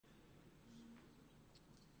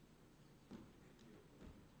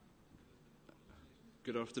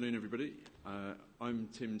Good afternoon, everybody. I'm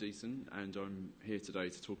Tim Deeson, and I'm here today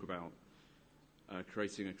to talk about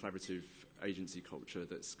creating a collaborative agency culture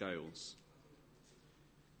that scales.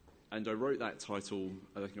 And I wrote that title,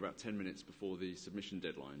 I think, about 10 minutes before the submission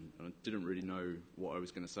deadline, and I didn't really know what I was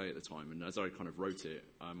going to say at the time. And as I kind of wrote it,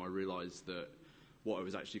 I realised that what I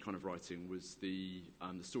was actually kind of writing was the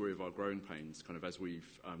story of our growing pains, kind of as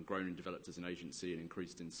we've grown and developed as an agency and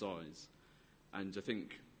increased in size. And I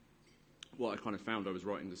think what I kind of found, I was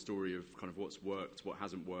writing the story of kind of what's worked, what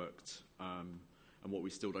hasn't worked, and what we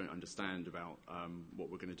still don't understand about what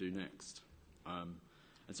we're going to do next. And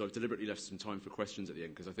so I've deliberately left some time for questions at the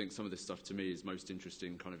end, because I think some of this stuff to me is most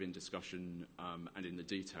interesting kind of in discussion and in the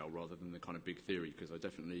detail rather than the kind of big theory, because I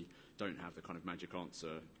definitely don't have the kind of magic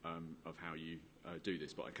answer of how you do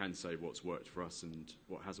this, but I can say what's worked for us and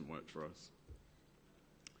what hasn't worked for us.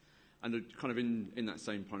 And kind of in that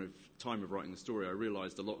same kind of time of writing the story, I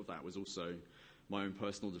realised a lot of that was also my own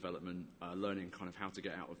personal development, learning kind of how to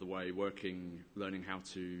get out of the way, learning how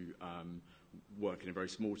to work in a very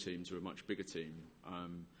small team to a much bigger team.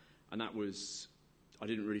 And that was, I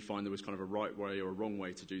didn't really find there was kind of a right way or a wrong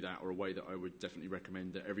way to do that, or a way that I would definitely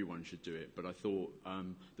recommend that everyone should do it. But I thought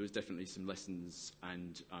there was definitely some lessons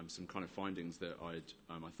and some kind of findings that I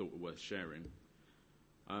thought were worth sharing.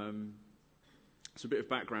 So a bit of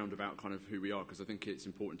background about kind of who we are, because I think it's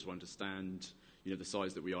important to understand, the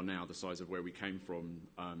size that we are now, the size of where we came from,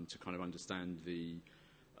 to kind of understand the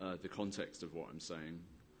context of what I'm saying.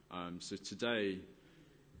 So today,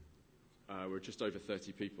 we're just over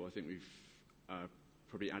 30 people. I think we've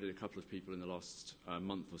probably added a couple of people in the last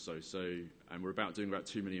month or so. And we're doing about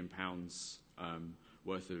 £2 million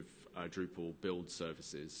worth of Drupal build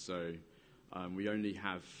services. So we only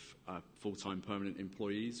have full-time permanent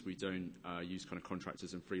employees. We don't use kind of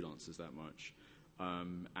contractors and freelancers that much.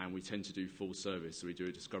 And we tend to do full service. So we do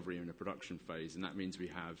a discovery and a production phase. And that means we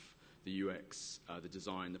have the UX, the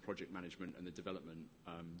design, the project management, and the development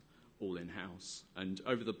all in-house. And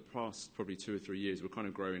over the past probably 2 or 3 years, we're kind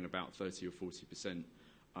of growing about 30 or 40%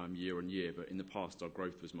 year on year. But in the past, our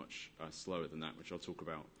growth was much slower than that, which I'll talk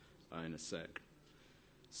about in a sec.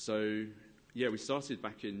 So, yeah, we started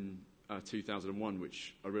back in 2001,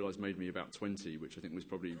 which I realised made me about 20, which I think was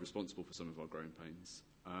probably responsible for some of our growing pains.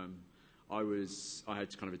 I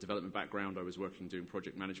had kind of a development background. I was doing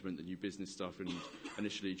project management, the new business stuff, and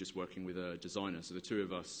initially just working with a designer. So the two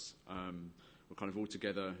of us were kind of all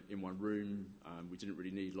together in one room. We didn't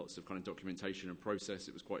really need lots of kind of documentation and process.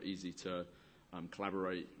 It was quite easy to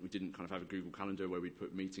collaborate. We didn't kind of have a Google Calendar where we'd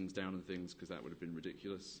put meetings down and things, because that would have been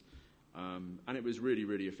ridiculous. And it was really,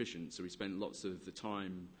 really efficient. So we spent lots of the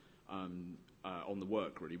time on the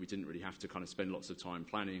work, really. We didn't really have to kind of spend lots of time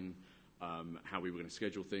planning how we were going to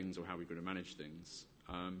schedule things or how we were going to manage things.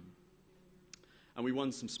 And we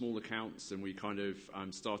won some small accounts, and we kind of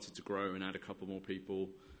started to grow and add a couple more people.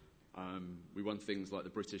 We won things like the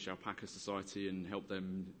British Alpaca Society and helped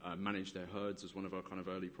them manage their herds as one of our kind of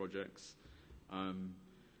early projects.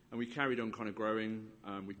 And we carried on kind of growing.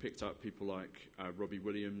 We picked up people like Robbie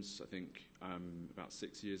Williams, I think, about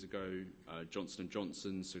 6 years ago, Johnson &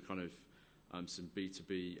 Johnson, so kind of some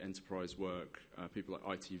B2B enterprise work, people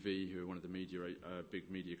like ITV, who are one of the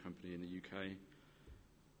big media company in the UK.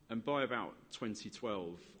 And by about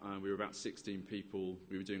 2012, we were about 16 people.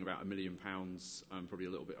 We were doing about £1 million, probably a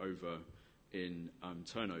little bit over in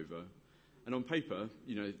turnover. And on paper,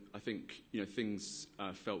 I think, things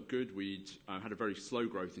felt good. We'd had a very slow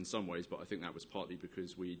growth in some ways, but I think that was partly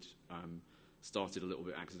because we'd started a little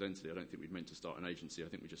bit accidentally. I don't think we'd meant to start an agency. I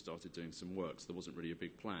think we just started doing some work, so there wasn't really a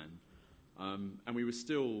big plan. And we were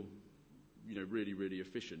still, really, really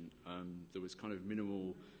efficient. There was kind of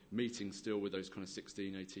minimal meetings still with those kind of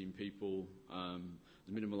 16, 18 people. The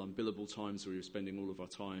minimal unbillable time, so we were spending all of our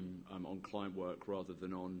time on client work rather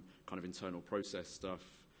than on kind of internal process stuff.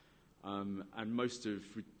 And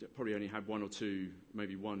we probably only had one or two,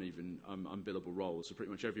 maybe one even, unbillable roles. So pretty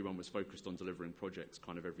much everyone was focused on delivering projects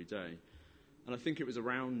kind of every day. And I think it was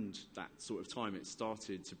around that sort of time it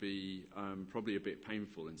started to be probably a bit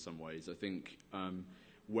painful in some ways. I think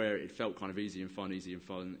where it felt kind of easy and fun,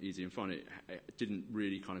 it didn't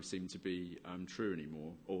really kind of seem to be true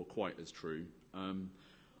anymore, or quite as true.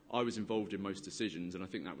 I was involved in most decisions, and I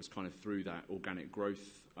think that was kind of through that organic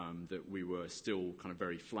growth that we were still kind of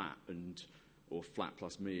very flat, or flat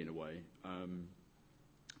plus me in a way. And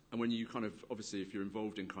when you kind of, obviously, if you're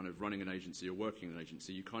involved in kind of running an agency or working in an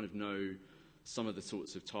agency, you kind of know some of the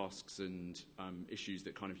sorts of tasks and issues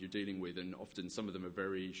that kind of you're dealing with, and often some of them are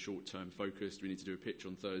very short-term focused. We need to do a pitch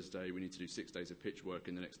on Thursday. We need to do 6 days of pitch work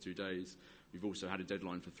in the next 2 days. We've also had a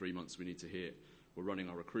deadline for 3 months we need to hit. we're running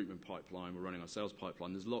our recruitment pipeline, we're running our sales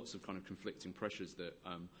pipeline. There's lots of kind of conflicting pressures that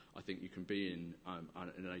I think you can be in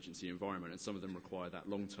an agency environment, and some of them require that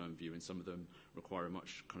long-term view, and some of them require a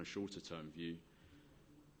much kind of shorter-term view.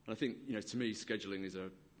 And I think, to me, scheduling is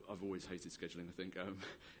I've always hated scheduling, I think.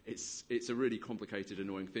 It's a really complicated,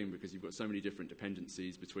 annoying thing because you've got so many different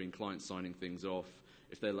dependencies between clients signing things off.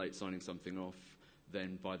 If they're late signing something off,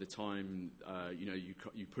 then by the time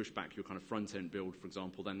you push back your kind of front-end build, for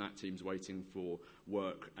example, then that team's waiting for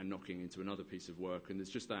work and knocking into another piece of work. And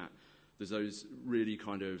there's those really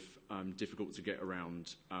kind of difficult to get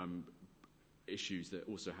around issues that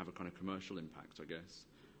also have a kind of commercial impact, I guess.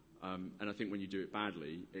 And I think when you do it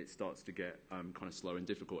badly, it starts to get kind of slow and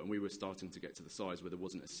difficult. And we were starting to get to the size where there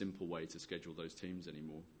wasn't a simple way to schedule those teams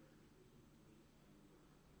anymore.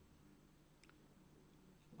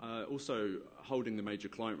 Also, holding the major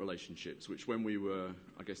client relationships, which when we were,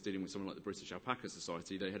 I guess, dealing with someone like the British Alpaca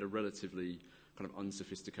Society, they had a relatively kind of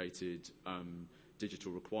unsophisticated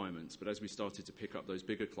digital requirements. But as we started to pick up those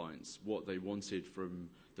bigger clients, what they wanted from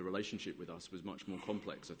the relationship with us was much more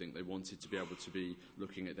complex. I think they wanted to be able to be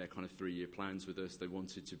looking at their kind of 3-year plans with us. They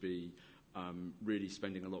wanted to be really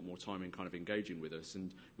spending a lot more time in kind of engaging with us.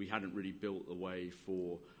 And we hadn't really built a way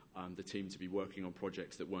for the team to be working on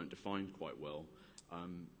projects that weren't defined quite well.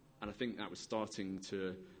 And I think that was starting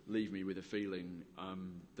to leave me with a feeling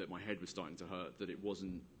that my head was starting to hurt, that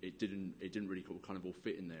it didn't really kind of all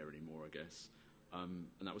fit in there anymore, I guess. And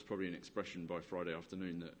that was probably an expression by Friday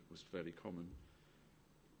afternoon that was fairly common.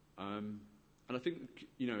 And I think,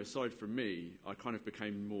 aside from me, I kind of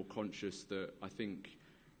became more conscious that I think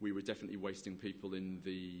we were definitely wasting people in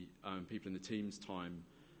the team's time,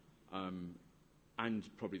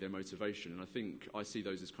 and probably their motivation. And I think I see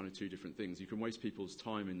those as kind of two different things. You can waste people's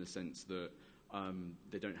time in the sense that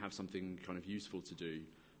they don't have something kind of useful to do.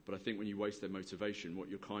 But I think when you waste their motivation,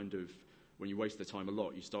 when you waste their time a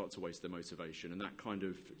lot, you start to waste their motivation. And that kind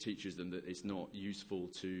of teaches them that it's not useful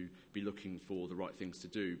to be looking for the right things to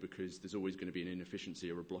do, because there's always going to be an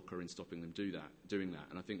inefficiency or a blocker in stopping them doing that.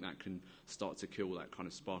 And I think that can start to kill that kind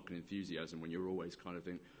of spark and enthusiasm when you're always kind of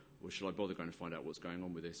thinking, well, should I bother going to find out what's going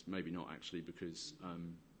on with this? Maybe not, actually, because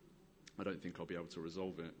I don't think I'll be able to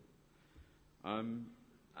resolve it.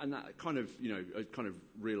 And that kind of, I kind of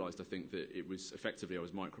realised, I think, that it was effectively I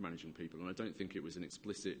was micromanaging people, and I don't think it was an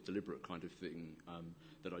explicit, deliberate kind of thing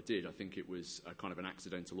that I did. I think it was a kind of an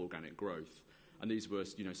accidental organic growth. And these were,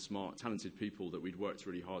 smart, talented people that we'd worked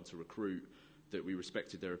really hard to recruit, that we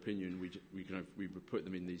respected their opinion. We would put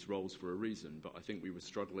them in these roles for a reason, but I think we were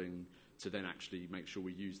struggling to then actually make sure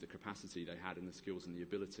we used the capacity they had and the skills and the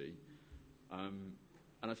ability. And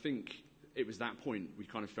I think it was that point we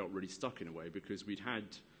kind of felt really stuck in a way, because we'd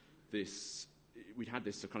had this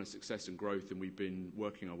kind of success and growth, and we'd been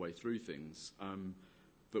working our way through things,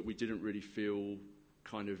 but we didn't really feel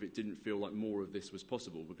it didn't feel like more of this was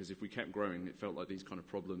possible, because if we kept growing, it felt like these kind of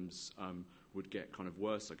problems would get kind of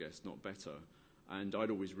worse, I guess, not better. And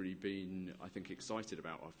I'd always really been, I think, excited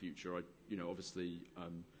about our future. I, obviously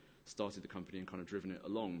started the company and kind of driven it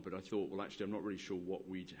along, but I thought, well, actually, I'm not really sure what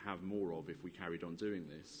we'd have more of if we carried on doing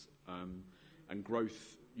this. And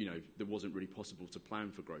growth, there wasn't really possible to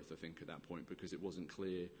plan for growth, I think, at that point, because it wasn't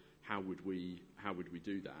clear how would we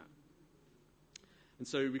do that. And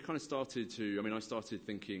so we kind of started to, I started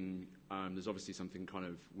thinking there's obviously something kind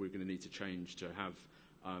of we're going to need to change to have,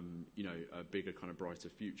 a bigger kind of brighter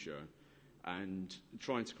future, and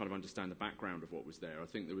trying to kind of understand the background of what was there. I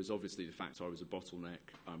think there was obviously the fact I was a bottleneck.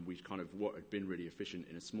 What had been really efficient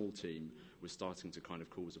in a small team was starting to kind of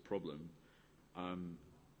cause a problem.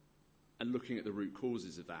 And looking at the root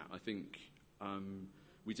causes of that, I think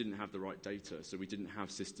we didn't have the right data, so we didn't have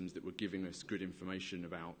systems that were giving us good information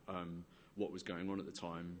about what was going on at the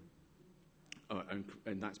time.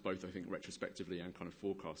 And that's both, I think, retrospectively and kind of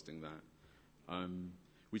forecasting that.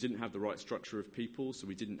 We didn't have the right structure of people, so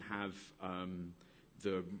we didn't have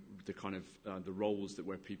the kind of the roles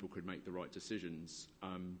where people could make the right decisions.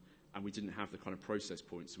 And we didn't have the kind of process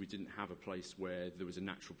points, so we didn't have a place where there was a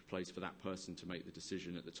natural place for that person to make the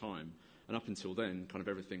decision at the time. And up until then, kind of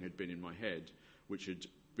everything had been in my head, which had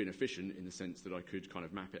been efficient in the sense that I could kind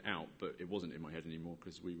of map it out, but it wasn't in my head anymore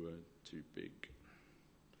because we were too big.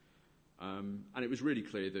 And it was really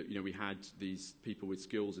clear that, we had these people with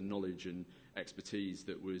skills and knowledge and expertise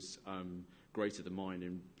that was greater than mine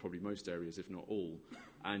in probably most areas, if not all.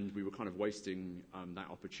 And we were kind of wasting that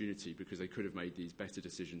opportunity because they could have made these better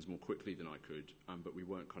decisions more quickly than I could, but we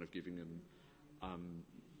weren't kind of giving them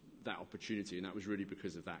that opportunity. And that was really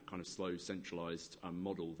because of that kind of slow, centralised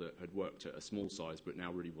model that had worked at a small size but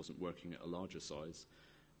now really wasn't working at a larger size.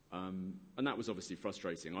 And that was obviously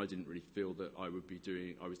frustrating. I didn't really feel that I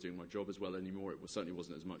was doing my job as well anymore. It certainly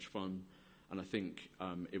wasn't as much fun. And I think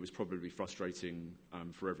it was probably frustrating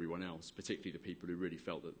for everyone else, particularly the people who really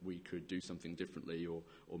felt that we could do something differently or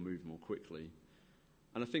move more quickly.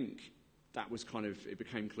 And I think that was it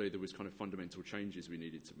became clear there was fundamental changes we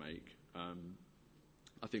needed to make.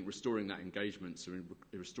 I think restoring that engagement, so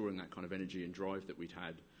restoring that kind of energy and drive that we'd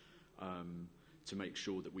had to make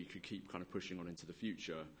sure that we could keep pushing on into the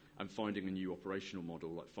future, and finding a new operational model,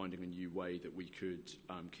 like finding a new way that we could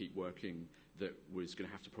keep working that was going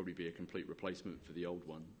to have to probably be a complete replacement for the old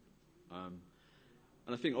one.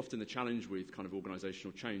 And I think often the challenge with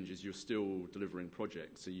organisational change is you're still delivering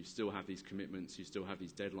projects, so you still have these commitments, you still have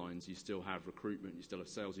these deadlines, you still have recruitment, you still have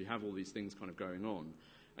sales, you have all these things going on,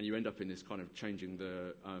 and you end up in this changing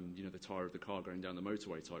the the tyre of the car going down the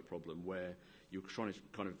motorway type problem, where you're trying to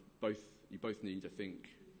you both need, I think,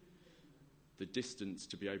 the distance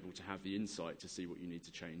to be able to have the insight to see what you need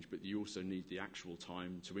to change, but you also need the actual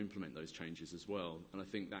time to implement those changes as well. And I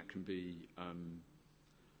think that can be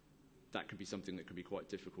something that can be quite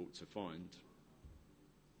difficult to find.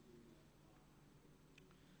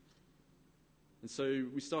 And so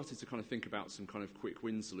we started to think about some quick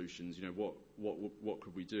win solutions. What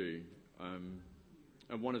could we do?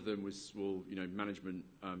 And one of them was, management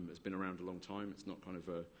has been around a long time. It's not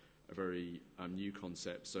a very new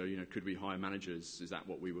concept. So, could we hire managers? Is that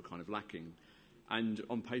what we were lacking? And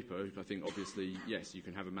on paper, I think obviously, yes, you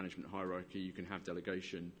can have a management hierarchy, you can have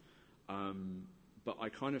delegation. But I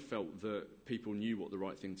felt that people knew what the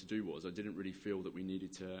right thing to do was. I didn't really feel that we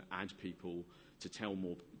needed to add people to tell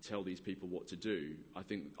these people what to do.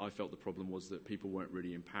 I felt the problem was that people weren't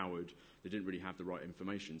really empowered. They didn't really have the right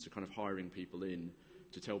information. So hiring people in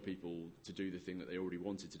to tell people to do the thing that they already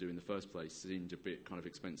wanted to do in the first place seemed a bit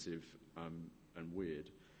expensive and weird.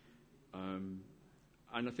 And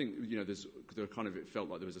I think it felt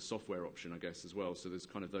like there was a software option, I guess, as well. So there's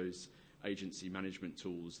those agency management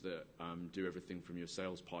tools that do everything from your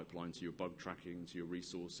sales pipeline to your bug tracking to your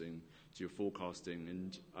resourcing to your forecasting.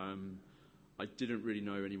 And I didn't really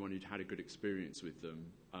know anyone who'd had a good experience with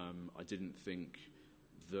them. I didn't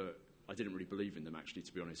really believe in them, actually,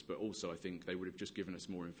 to be honest, but also I think they would have just given us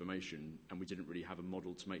more information, and we didn't really have a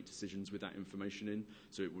model to make decisions with that information in,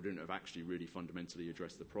 so it wouldn't have actually really fundamentally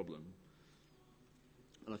addressed the problem.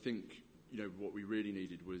 And I think what we really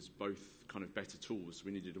needed was both better tools.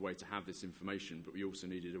 We needed a way to have this information, but we also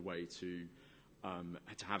needed a way to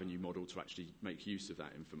have a new model to actually make use of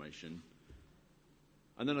that information.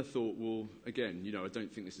 And then I thought, well, again, I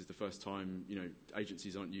don't think this is the first time,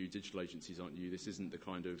 agencies aren't new, digital agencies aren't new. This isn't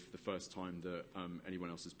the first time that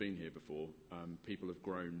anyone else has been here before. People have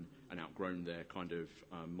grown and outgrown their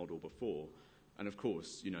model before. And of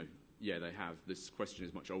course, yeah, they have. This question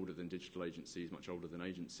is much older than digital agencies, much older than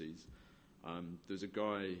agencies. There's a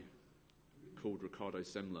guy called Ricardo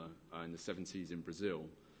Semler in the 70s in Brazil.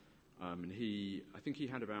 And I think he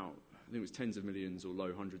had about, I think it was tens of millions or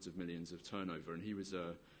low hundreds of millions of turnover, and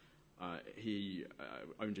he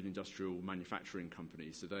owned an industrial manufacturing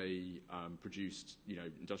company. So they produced,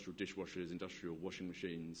 industrial dishwashers, industrial washing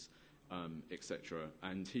machines, etc.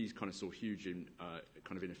 And he saw huge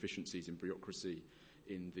inefficiencies in bureaucracy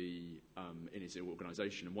in his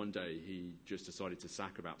organisation. And one day he just decided to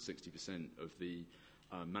sack about 60% of the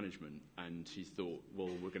management, and he thought, well,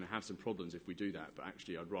 we're going to have some problems if we do that, but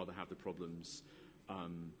actually I'd rather have the problems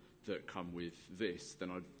that come with this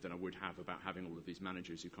than I would have about having all of these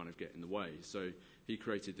managers who get in the way. So he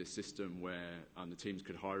created this system where the teams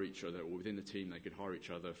could hire each other, or within the team they could hire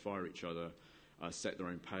each other, fire each other, set their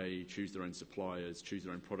own pay, choose their own suppliers, choose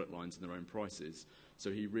their own product lines and their own prices.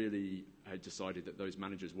 So he really had decided that those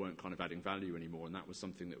managers weren't adding value anymore, and that was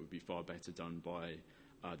something that would be far better done by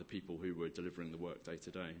the people who were delivering the work day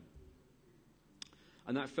to day.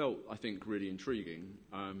 And that felt, I think, really intriguing.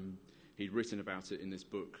 He'd written about it in this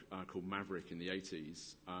book called Maverick in the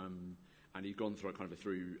 80s, and he'd gone through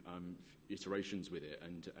through iterations with it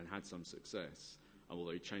and had some success,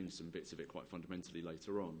 although he changed some bits of it quite fundamentally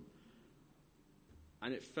later on.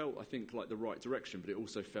 And it felt, I think, like the right direction, but it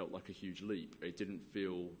also felt like a huge leap. It didn't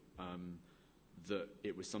feel that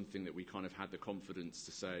it was something that we had the confidence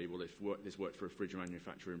to say, well, if this worked for a fridge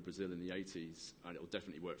manufacturer in Brazil in the 80s, and it'll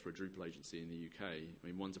definitely work for a Drupal agency in the UK. I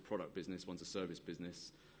mean, one's a product business, one's a service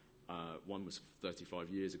business. One was 35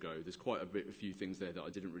 years ago. There's quite a few things there that I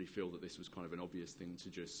didn't really feel that this was an obvious thing to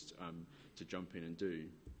just to jump in and do.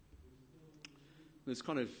 There's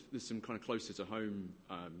some closer to home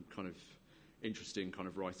interesting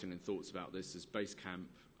writing and thoughts about this. As Basecamp,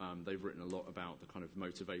 they've written a lot about the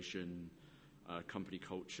motivation, company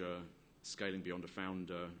culture, scaling beyond a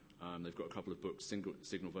founder, They've got a couple of books,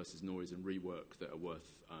 Signal versus Noise and Rework, that are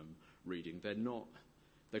worth reading.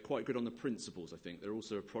 They're quite good on the principles, I think. They're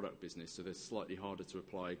also a product business, so they're slightly harder to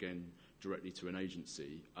apply, again, directly to an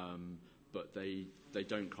agency. But they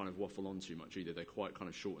don't kind of waffle on too much either. They're quite kind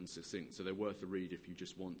of short and succinct, so they're worth a read if you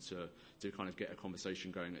just want to kind of get a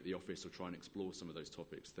conversation going at the office or try and explore some of those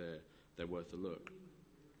topics. They're worth a look.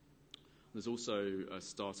 There's also a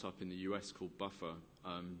startup in the US called Buffer,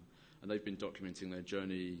 and they've been documenting their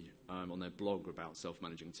journey on their blog about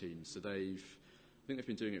self-managing teams. So I think they've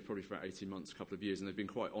been doing it probably for about 18 months, a couple of years, and they've been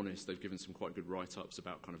quite honest. They've given some quite good write-ups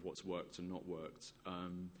about kind of what's worked and not worked.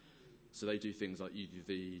 So they do things like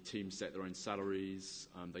the team set their own salaries.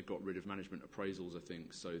 They got rid of management appraisals, I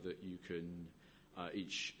think, so that you can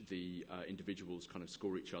the individuals kind of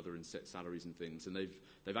score each other and set salaries and things. And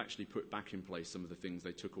they've actually put back in place some of the things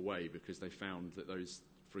they took away because they found that those,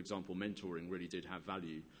 for example, mentoring really did have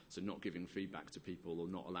value. So not giving feedback to people or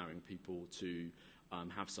not allowing people to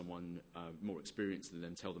have someone more experienced than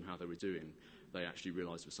them tell them how they were doing, they actually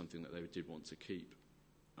realised was something that they did want to keep.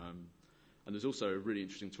 And there's also a really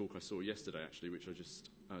interesting talk I saw yesterday, actually, which I just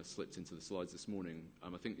slipped into the slides this morning.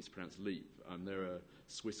 I think it's pronounced Leap. They're a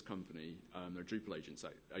Swiss company. They're a Drupal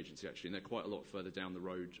agency, actually, and they're quite a lot further down the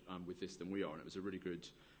road with this than we are. And it was a really good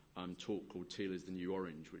talk called Teal is the New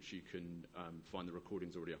Orange, which you can find the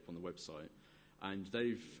recordings already up on the website. And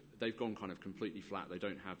they've gone kind of completely flat. They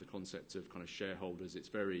don't have the concept of kind of shareholders. It's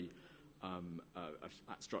very a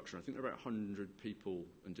flat structure. I think they're about 100 people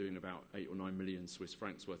and doing about 8 or 9 million Swiss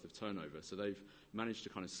francs worth of turnover. So they've managed to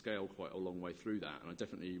kind of scale quite a long way through that. And I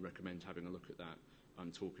definitely recommend having a look at that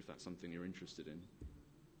talk if that's something you're interested in.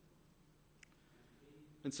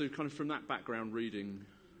 And so kind of from that background reading,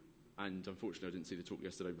 and unfortunately I didn't see the talk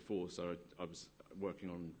yesterday before, so I was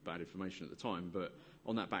working on bad information at the time, but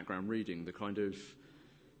on that background reading, there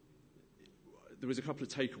was a couple of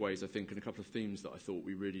takeaways, I think, and a couple of themes that I thought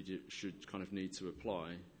we really should kind of need to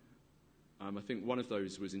apply. I think one of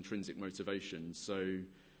those was intrinsic motivation. So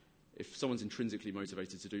if someone's intrinsically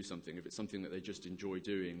motivated to do something, if it's something that they just enjoy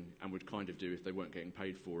doing and would kind of do if they weren't getting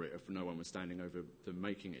paid for it, if no one was standing over them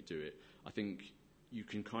making it do it, I think you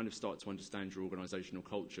can kind of start to understand your organisational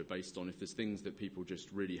culture based on if there's things that people just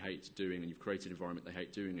really hate doing and you've created an environment they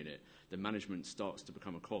hate doing in it, then management starts to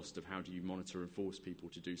become a cost of how do you monitor and force people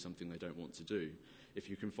to do something they don't want to do. If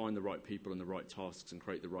you can find the right people and the right tasks and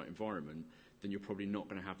create the right environment, then you're probably not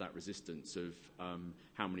going to have that resistance of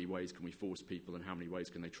how many ways can we force people and how many ways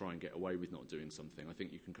can they try and get away with not doing something. I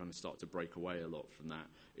think you can kind of start to break away a lot from that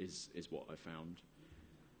is what I found.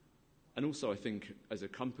 And also, I think, as a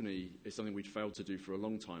company, it's something we'd failed to do for a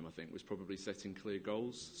long time, I think, was probably setting clear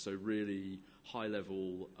goals. So really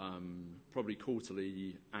high-level, probably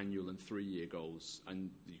quarterly, annual, and 3-year goals.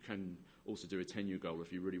 And you can also do a 10-year goal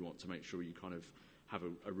if you really want to make sure you kind of have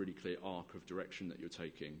a really clear arc of direction that you're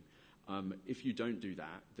taking. If you don't do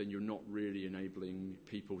that, then you're not really enabling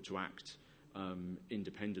people to act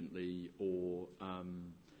independently or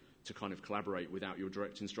to kind of collaborate without your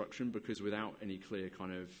direct instruction, because without any clear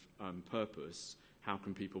kind of purpose, how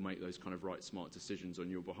can people make those kind of right, smart decisions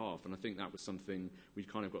on your behalf? And I think that was something we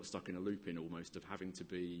kind of got stuck in a loop in almost of having to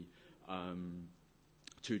be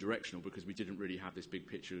two-directional because we didn't really have this big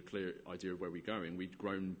picture, clear idea of where we're going. We'd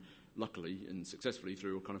grown, luckily and successfully,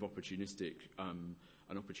 through a kind of opportunistic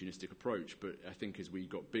approach. But I think as we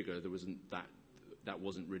got bigger, there wasn't that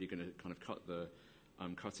wasn't really going to kind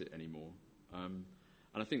of cut it anymore.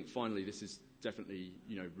 And I think finally, this is definitely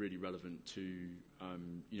really relevant to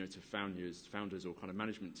to founders or kind of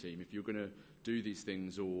management team. If you're going to do these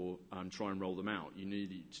things or try and roll them out, you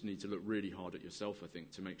need to look really hard at yourself, I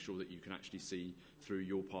think, to make sure that you can actually see through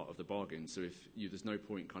your part of the bargain. So there's no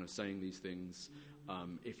point kind of saying these things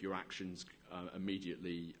if your actions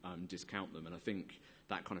immediately discount them. And I think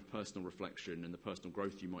that kind of personal reflection and the personal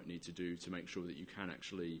growth you might need to do to make sure that you can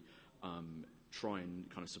actually try and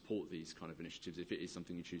kind of support these kind of initiatives, if it is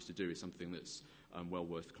something you choose to do, is something that's well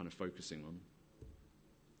worth kind of focusing on.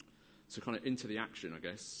 So kind of into the action, I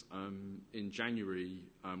guess. In January,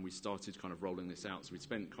 we started kind of rolling this out. So we'd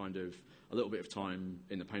spent kind of a little bit of time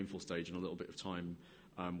in the painful stage and a little bit of time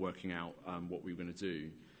working out what we were going to do.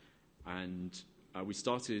 And we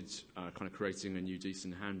started kind of creating a new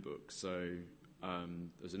Deeson handbook. So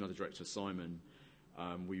there's another director, Simon.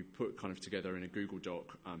 We put kind of together in a Google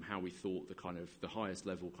Doc how we thought the highest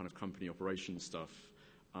level kind of company operations stuff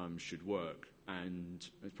should work, and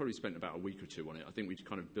we probably spent about a week or two on it. I think we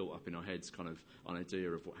kind of built up in our heads kind of an idea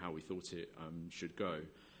of how we thought it should go.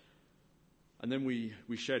 And then we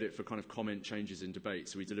shared it for kind of comment, changes and debate.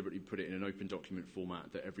 So we deliberately put it in an open document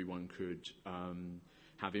format that everyone could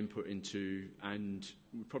have input into, and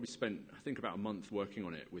we probably spent, I think, about a month working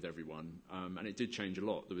on it with everyone, and it did change a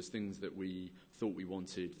lot. There was things that we thought we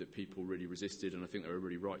wanted that people really resisted, and I think they were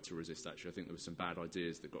really right to resist, actually. I think there were some bad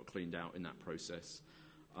ideas that got cleaned out in that process.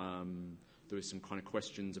 There was some kind of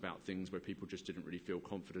questions about things where people just didn't really feel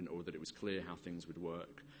confident or that it was clear how things would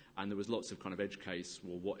work. And there was lots of kind of edge case,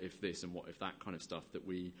 well, what if this and what if that kind of stuff that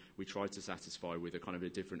we tried to satisfy with a kind of a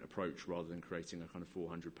different approach rather than creating a kind of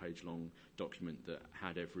 400-page long document that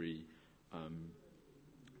had every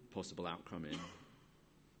possible outcome in.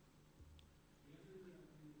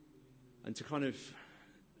 And to kind of,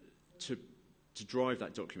 to drive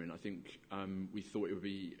that document, I think we thought it would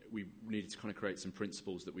be, we needed to kind of create some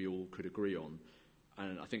principles that we all could agree on.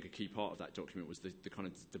 And I think a key part of that document was the kind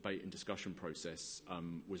of debate and discussion process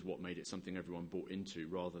was what made it something everyone bought into,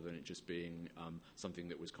 rather than it just being something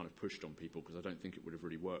that was kind of pushed on people, because I don't think it would have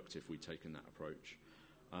really worked if we'd taken that approach.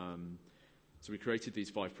 So we created these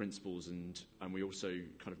 5 principles, and we also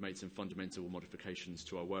kind of made some fundamental modifications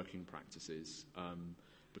to our working practices,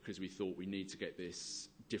 because we thought we need to get this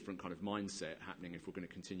different kind of mindset happening if we're going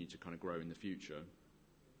to continue to kind of grow in the future.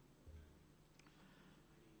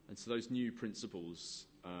 And so those new principles,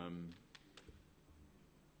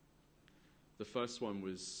 the first one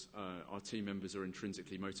was our team members are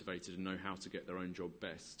intrinsically motivated and know how to get their own job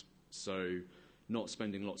best. So not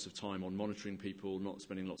spending lots of time on monitoring people, not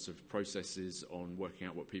spending lots of processes on working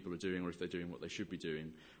out what people are doing or if they're doing what they should be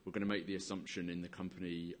doing. We're going to make the assumption in the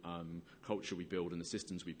company culture we build and the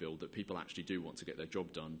systems we build that people actually do want to get their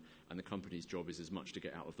job done, and the company's job is as much to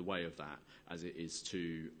get out of the way of that as it is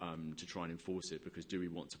to try and enforce it, because do we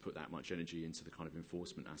want to put that much energy into the kind of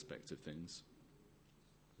enforcement aspect of things?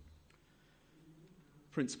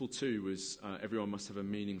 Principle 2 was everyone must have a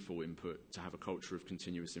meaningful input to have a culture of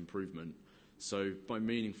continuous improvement. So by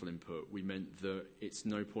meaningful input, we meant that it's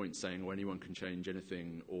no point saying, oh, anyone can change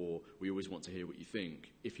anything, or we always want to hear what you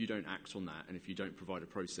think. If you don't act on that, and if you don't provide a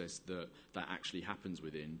process that actually happens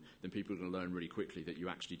within, then people are going to learn really quickly that you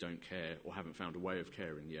actually don't care or haven't found a way of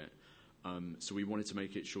caring yet. So we wanted to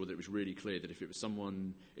make it sure that it was really clear that if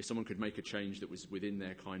someone could make a change that was within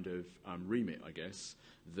their kind of remit, I guess,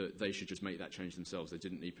 that they should just make that change themselves. They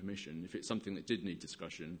didn't need permission. If it's something that did need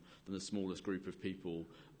discussion, then the smallest group of people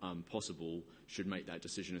possible should make that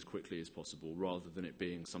decision as quickly as possible, rather than it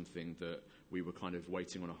being something that we were kind of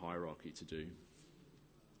waiting on a hierarchy to do.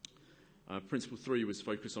 Principle 3 was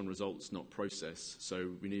focus on results, not process.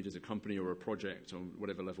 So we need, as a company or a project or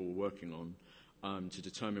whatever level we're working on, to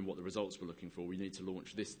determine what the results we're looking for. We need to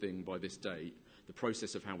launch this thing by this date. The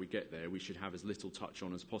process of how we get there, we should have as little touch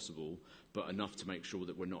on as possible, but enough to make sure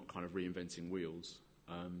that we're not kind of reinventing wheels.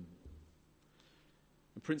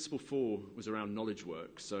 And principle 4 was around knowledge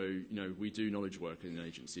work. So, we do knowledge work in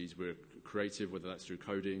agencies. We're creative, whether that's through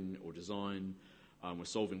coding or design. We're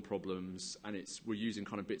solving problems, and we're using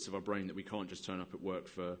kind of bits of our brain that we can't just turn up at work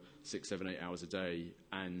for 6, 7, 8 hours a day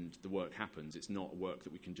and the work happens. It's not work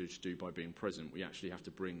that we can just do by being present. We actually have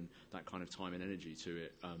to bring that kind of time and energy to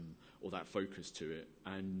it, or that focus to it.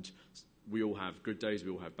 And we all have good days,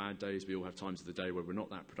 we all have bad days, we all have times of the day where we're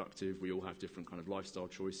not that productive, we all have different kind of lifestyle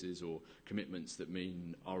choices or commitments that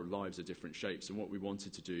mean our lives are different shapes. And what we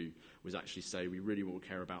wanted to do was actually say we really will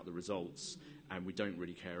care about the results, and we don't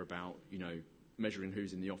really care about, measuring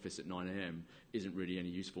who's in the office at 9 a.m. isn't really any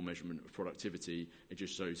useful measurement of productivity. It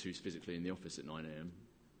just shows who's physically in the office at 9 a.m.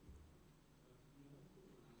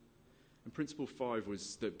 And principle 5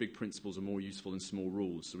 was that big principles are more useful than small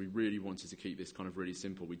rules. So we really wanted to keep this kind of really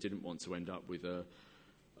simple. We didn't want to end up with a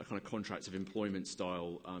kind of contract of employment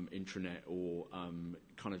style intranet or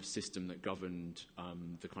kind of system that governed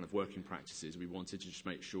the kind of working practices. We wanted to just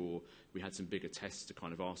make sure we had some bigger tests to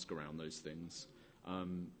kind of ask around those things.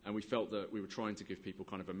 And we felt that we were trying to give people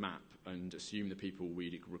kind of a map and assume the people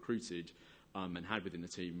we'd recruited and had within the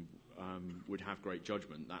team would have great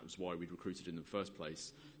judgment. That was why we'd recruited in the first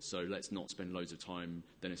place. So let's not spend loads of time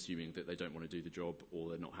then assuming that they don't want to do the job, or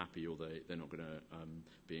they're not happy, or they're not going to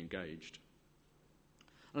be engaged.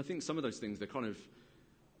 And I think some of those things, they're kind of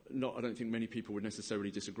not, I don't think many people would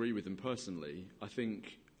necessarily disagree with them personally. I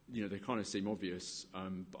think they kind of seem obvious,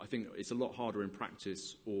 but I think it's a lot harder in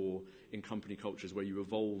practice or in company cultures where you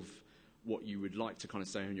evolve what you would like to kind of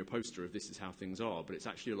say on your poster of this is how things are, but it's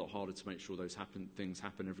actually a lot harder to make sure those things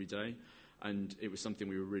happen every day. And it was something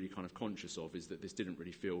we were really kind of conscious of, is that this didn't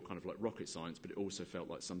really feel kind of like rocket science, but it also felt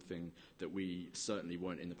like something that we certainly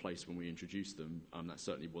weren't in the place when we introduced them. That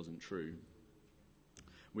certainly wasn't true.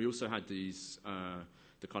 We also had these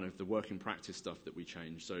the kind of the working practice stuff that we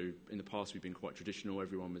changed. So in the past, we've been quite traditional.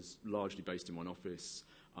 Everyone was largely based in one office,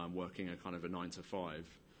 working a kind of a 9 to 5.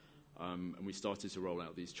 And we started to roll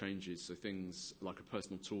out these changes, so things like a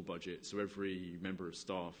personal tool budget. So every member of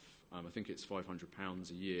staff, I think it's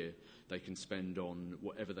 £500 a year, they can spend on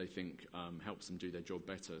whatever they think helps them do their job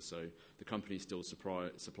better. So the company still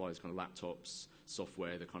supplies kind of laptops,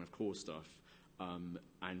 software, the kind of core stuff.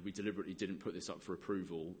 And we deliberately didn't put this up for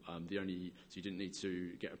approval. So you didn't need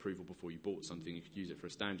to get approval before you bought something. You could use it for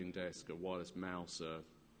a standing desk, a wireless mouse, a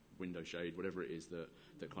window shade, whatever it is that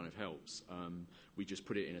kind of helps. We just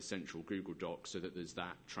put it in a central Google Doc so that there's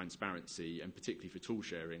that transparency, and particularly for tool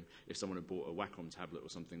sharing, if someone had bought a Wacom tablet or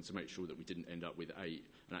something, to make sure that we didn't end up with 8,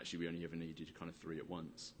 and actually we only ever needed kind of 3 at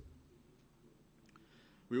once.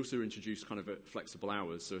 We also introduced kind of flexible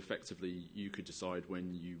hours, so effectively you could decide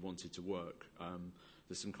when you wanted to work.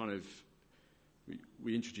 There's some kind of,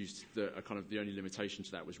 we introduced the only limitation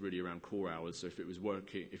to that was really around core hours. So if it was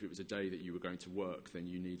a day that you were going to work, then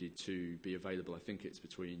you needed to be available. I think it's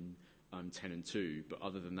between 10 and 2, but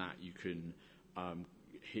other than that, you can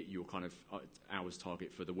hit your kind of hours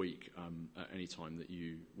target for the week at any time that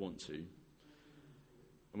you want to.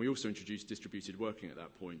 And we also introduced distributed working at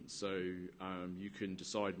that point. So you can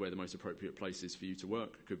decide where the most appropriate place is for you to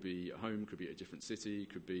work. It could be at home, could be at a different city,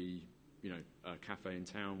 could be, a cafe in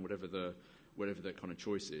town, whatever the kind of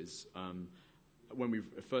choice is. When we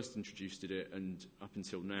first introduced it, and up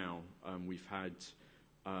until now, we've had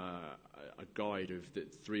a guide of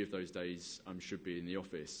that 3 of those days should be in the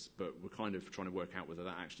office, but we're kind of trying to work out whether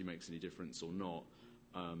that actually makes any difference or not.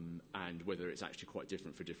 And whether it's actually quite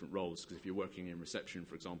different for different roles, because if you're working in reception,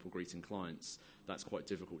 for example, greeting clients, that's quite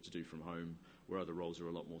difficult to do from home, where other roles are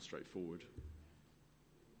a lot more straightforward.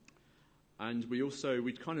 And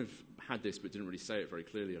we'd kind of had this but didn't really say it very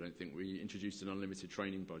clearly, I don't think. We introduced an unlimited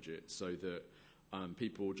training budget so that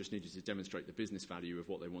people just needed to demonstrate the business value of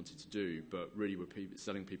what they wanted to do, but really were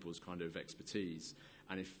selling people's kind of expertise.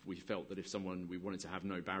 And if we felt that we wanted to have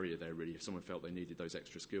no barrier there really, if someone felt they needed those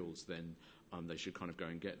extra skills, then they should kind of go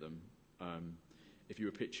and get them. If you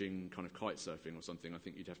were pitching kind of kite surfing or something, I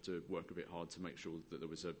think you'd have to work a bit hard to make sure that there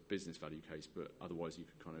was a business value case, but otherwise you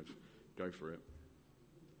could kind of go for it.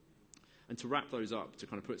 And to wrap those up, to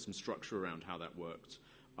kind of put some structure around how that worked,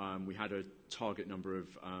 we had a target number of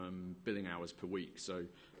billing hours per week. So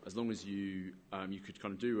as long as you could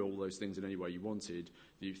kind of do all those things in any way you wanted,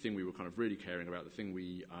 the thing we were kind of really caring about, the thing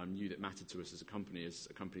we knew that mattered to us as a company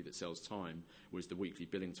that sells time, was the weekly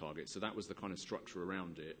billing target. So that was the kind of structure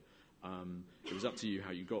around it. It was up to you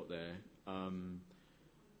how you got there.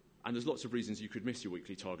 And there's lots of reasons you could miss your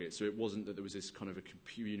weekly target. So it wasn't that there was this kind of a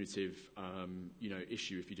punitive,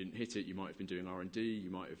 issue. If you didn't hit it, you might have been doing R&D,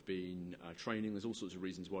 you might have been training. There's all sorts of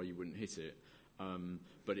reasons why you wouldn't hit it.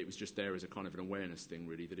 But it was just there as a kind of an awareness thing,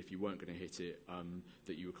 really, that if you weren't going to hit it,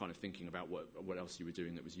 that you were kind of thinking about what else you were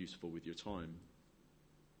doing that was useful with your time.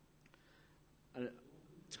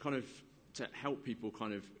 To help people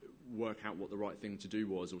kind of work out what the right thing to do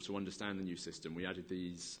was, or to understand the new system, we added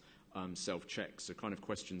these self-checks, so kind of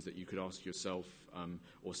questions that you could ask yourself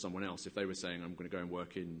or someone else. If they were saying, I'm going to go and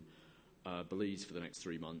work in Belize for the next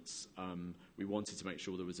 3 months, we wanted to make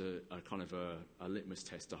sure there was a kind of a litmus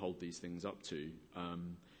test to hold these things up to,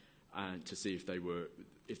 and to see if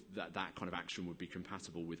that kind of action would be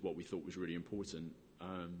compatible with what we thought was really important.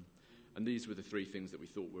 And these were the 3 things that we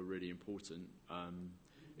thought were really important.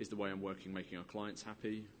 Is the way I'm working making our clients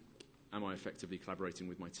happy? Am I effectively collaborating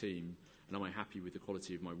with my team? And am I happy with the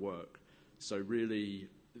quality of my work? So really,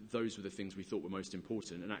 those were the things we thought were most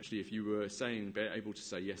important. And actually, if you were able to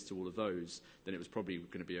say yes to all of those, then it was probably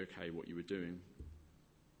going to be okay what you were doing.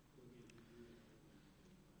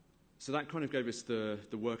 So that kind of gave us the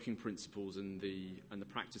working principles and the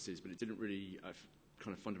practices, but it didn't really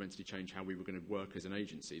kind of fundamentally change how we were going to work as an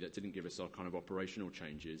agency. That didn't give us our kind of operational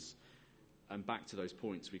changes. And back to those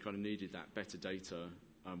points, we kind of needed that better data.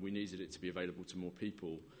 We needed it to be available to more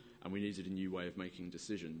people, and we needed a new way of making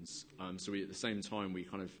decisions. So at the same time, we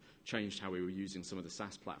kind of changed how we were using some of the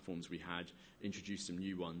SaaS platforms we had, introduced some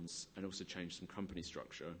new ones, and also changed some company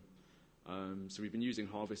structure. So we've been using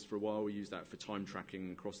Harvest for a while. We use that for time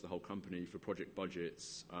tracking across the whole company, for project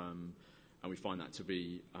budgets, and we find that to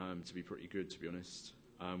be pretty good, to be honest.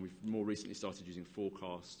 We've more recently started using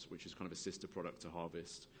Forecast, which is kind of a sister product to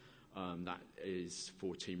Harvest. That is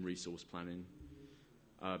for team resource planning.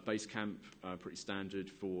 Basecamp, pretty standard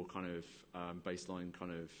for kind of baseline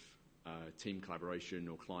kind of team collaboration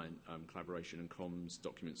or client collaboration and comms,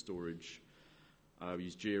 document storage. We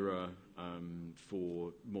use Jira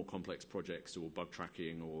for more complex projects or bug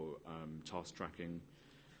tracking or task tracking.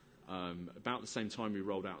 About the same time we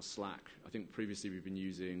rolled out Slack. I think previously we've been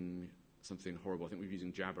using something horrible. I think we were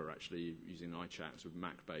using Jabber, actually, using iChat, sort of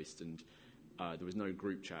Mac-based, and there was no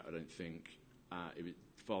group chat, I don't think.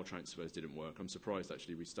 file transfers didn't work. I'm surprised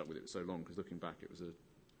actually we stuck with it for so long, because looking back it was a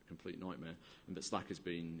complete nightmare. But Slack has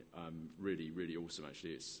been really, really awesome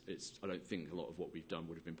actually. I don't think a lot of what we've done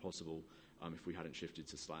would have been possible if we hadn't shifted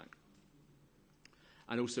to Slack.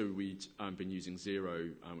 And also we'd been using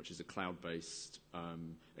Xero, which is a cloud-based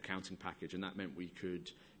accounting package, and that meant we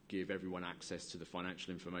could give everyone access to the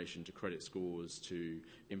financial information, to credit scores, to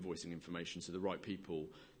invoicing information, to the right people.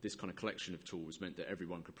 This kind of collection of tools meant that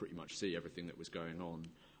everyone could pretty much see everything that was going on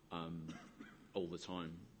all the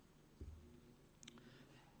time.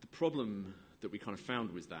 The problem that we kind of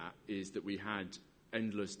found with that is that we had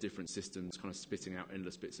endless different systems kind of spitting out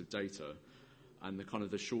endless bits of data. And the kind of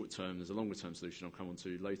the short term, there's a longer term solution I'll come on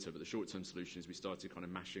to later, but the short term solution is we started kind of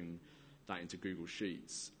mashing that into Google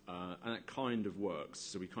Sheets. And that kind of works.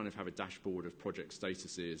 So we kind of have a dashboard of project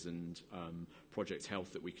statuses and project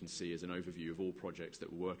health that we can see as an overview of all projects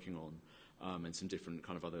that we're working on, and some different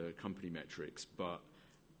kind of other company metrics. But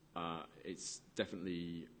it's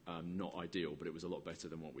definitely not ideal, but it was a lot better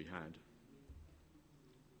than what we had.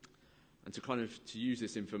 And to use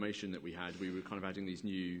this information that we had, we were kind of adding these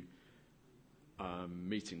new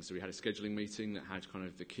meetings. So we had a scheduling meeting that had kind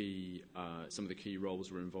of the key, some of the key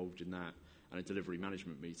roles were involved in that, and a delivery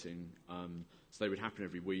management meeting. So they would happen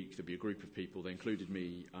every week. There'd be a group of people. They included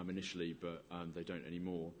me initially, but they don't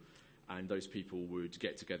anymore. And those people would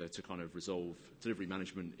get together to kind of resolve. Delivery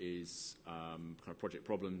management is kind of project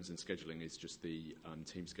problems, and scheduling is just the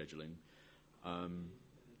team scheduling.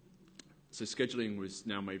 So scheduling was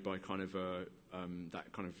now made by kind of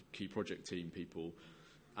that kind of key project team people,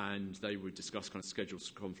 and they would discuss kind of schedule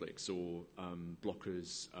conflicts or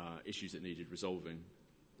blockers, issues that needed resolving.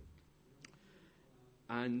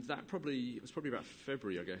 And it was probably about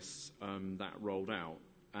February, I guess, that rolled out.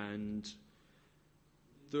 And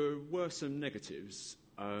there were some negatives.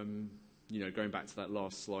 Going back to that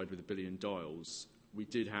last slide with 1 billion dials, we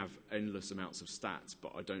did have endless amounts of stats,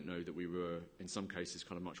 but I don't know that we were, in some cases,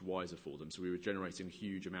 kind of much wiser for them. So we were generating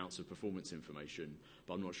huge amounts of performance information,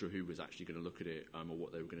 but I'm not sure who was actually going to look at it or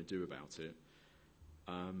what they were going to do about it.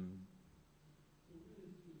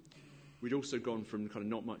 We'd also gone from kind of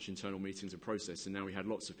not much internal meetings and process, and now we had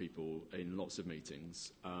lots of people in lots of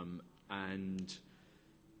meetings. And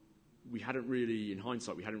we hadn't really, in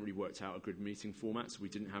hindsight, we hadn't really worked out a good meeting format, so we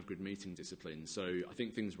didn't have good meeting discipline. So I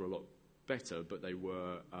think things were a lot better, but the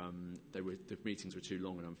meetings were too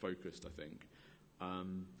long and unfocused, I think.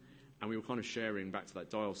 And we were kind of sharing, back to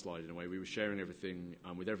that dial slide in a way, we were sharing everything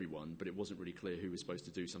with everyone, but it wasn't really clear who was supposed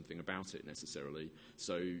to do something about it necessarily.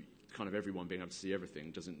 So kind of everyone being able to see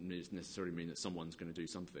everything doesn't necessarily mean that someone's going to do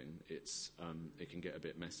something. It can get a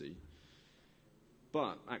bit messy.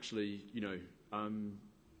 But actually,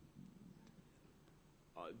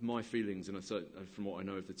 my feelings, and from what I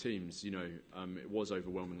know of the teams, it was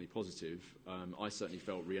overwhelmingly positive. I certainly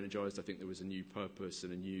felt re-energized. I think there was a new purpose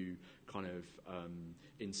and a new kind of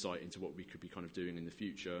insight into what we could be kind of doing in the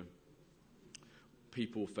future.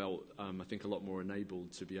 People felt, I think, a lot more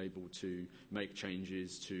enabled to be able to make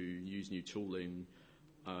changes, to use new tooling.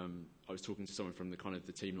 I was talking to someone from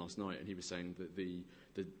the team last night, and he was saying that the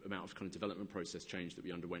amount of kind of development process change that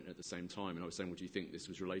we underwent at the same time, and I was saying, well, do you think this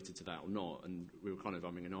was related to that or not? And we were kind of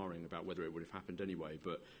umming and ahhing about whether it would have happened anyway,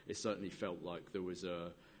 but it certainly felt like there was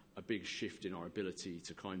a big shift in our ability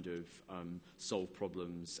to kind of solve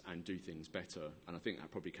problems and do things better, and I think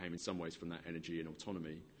that probably came in some ways from that energy and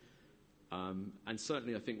autonomy. And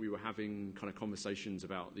certainly I think we were having kind of conversations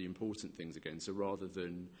about the important things again. So rather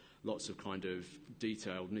than lots of kind of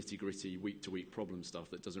detailed, nitty-gritty, week-to-week problem stuff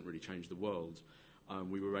that doesn't really change the world,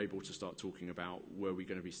 we were able to start talking about where we're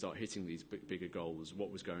going to start hitting these bigger goals, what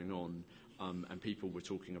was going on, and people were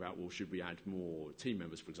talking about, well, should we add more team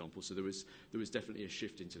members, for example? So there was definitely a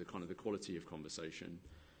shift into the kind of the quality of conversation.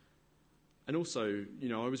 And also,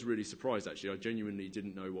 I was really surprised, actually. I genuinely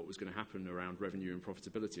didn't know what was going to happen around revenue and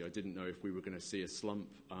profitability. I didn't know if we were going to see a slump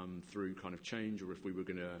through kind of change, or if we were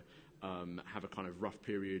going to have a kind of rough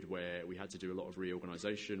period where we had to do a lot of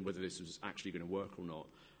reorganisation, whether this was actually going to work or not.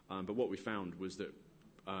 But what we found was that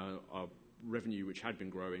our revenue, which had been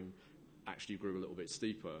growing, actually grew a little bit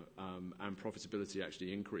steeper, and profitability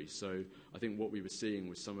actually increased. So I think what we were seeing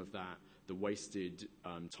was some of that, the wasted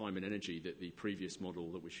time and energy that the previous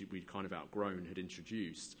model that we'd kind of outgrown had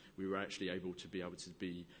introduced, we were actually able to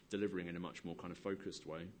be delivering in a much more kind of focused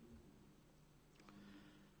way.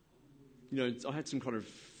 I had some kind of,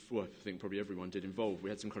 well, I think probably everyone did involved. We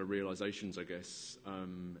had some kind of realizations, I guess,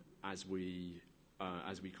 as we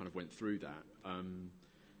kind of went through that, and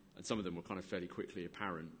some of them were kind of fairly quickly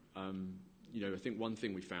apparent. I think one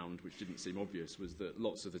thing we found, which didn't seem obvious, was that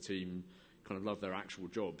lots of the team, kind of love their actual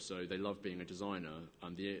job, so they love being a designer.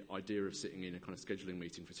 The idea of sitting in a kind of scheduling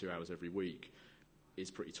meeting for 2 hours every week is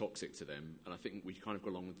pretty toxic to them. And I think we kind of go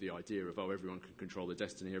along with the idea of, oh, everyone can control their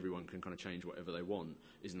destiny, everyone can kind of change whatever they want.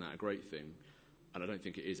 Isn't that a great thing? And I don't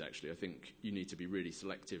think it is, actually. I think you need to be really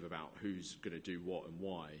selective about who's going to do what and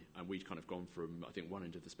why. And we've kind of gone from, I think, one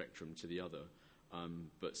end of the spectrum to the other.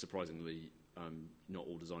 But surprisingly, not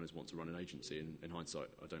all designers want to run an agency. In hindsight,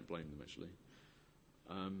 I don't blame them, actually.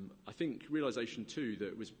 I think realisation too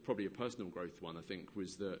that was probably a personal growth one. I think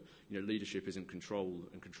was that leadership isn't control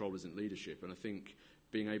and control isn't leadership. And I think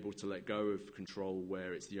being able to let go of control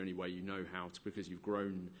where it's the only way you know how to, because you've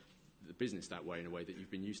grown the business that way in a way that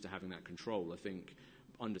you've been used to having that control. I think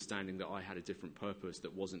understanding that I had a different purpose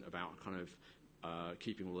that wasn't about kind of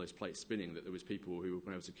keeping all those plates spinning. That there was people who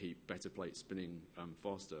were able to keep better plates spinning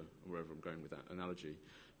faster, wherever I'm going with that analogy.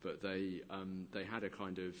 But they had a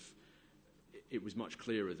kind of. It was much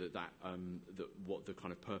clearer that what the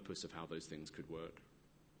kind of purpose of how those things could work.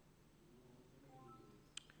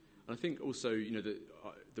 And I think also, that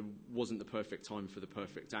there wasn't the perfect time for the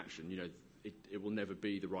perfect action. It will never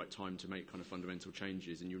be the right time to make kind of fundamental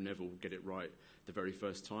changes, and you'll never get it right the very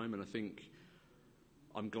first time. And I think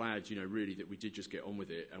I'm glad, really that we did just get on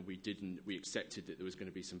with it, and we accepted that there was going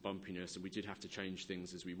to be some bumpiness, and we did have to change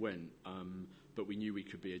things as we went. But we knew we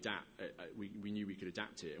could we knew we could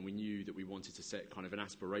adapt it, and we knew that we wanted to set kind of an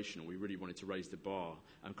aspirational. We really wanted to raise the bar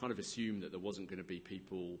and kind of assume that there wasn't going to be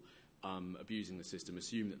people abusing the system,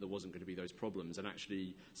 assume that there wasn't going to be those problems, and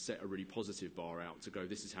actually set a really positive bar out to go,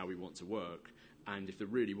 this is how we want to work. And if there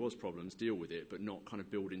really was problems, deal with it, but not kind of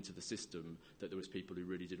build into the system that there was people who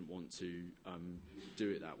really didn't want to do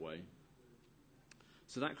it that way.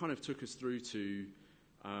 So that kind of took us through to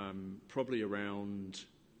probably around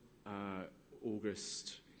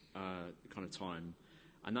August kind of time.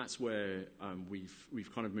 And that's where we've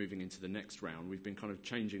kind of moving into the next round. We've been kind of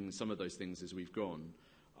changing some of those things as we've gone.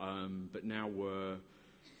 But now we're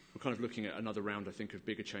kind of looking at another round, I think, of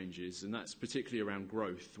bigger changes, and that's particularly around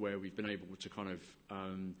growth, where we've been able to kind of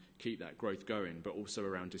keep that growth going, but also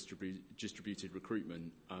around distributed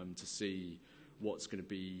recruitment to see what's going to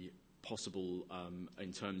be possible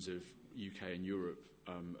in terms of UK and Europe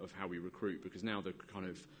of how we recruit, because now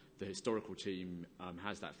the historical team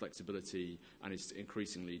has that flexibility and is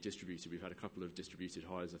increasingly distributed. We've had a couple of distributed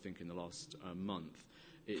hires, I think, in the last month.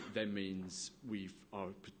 It then means our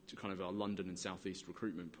London and South East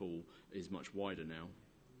recruitment pool is much wider now.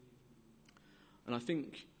 And I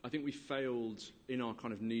think we failed in our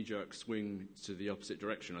kind of knee-jerk swing to the opposite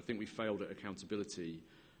direction. I think we failed at accountability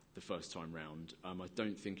the first time round. I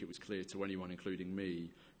don't think it was clear to anyone, including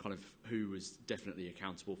me, kind of who was definitely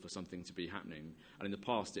accountable for something to be happening. And in the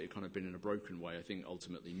past, it had kind of been in a broken way, I think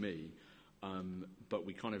ultimately me. But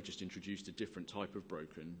we kind of just introduced a different type of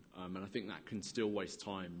broken. And I think that can still waste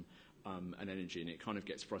time and energy, and it kind of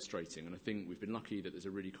gets frustrating. And I think we've been lucky that there's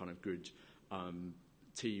a really kind of good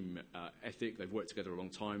team ethic. They've worked together a long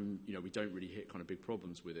time. We don't really hit kind of big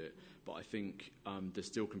problems with it. But I think there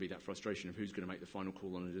still can be that frustration of who's going to make the final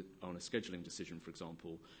call on a scheduling decision, for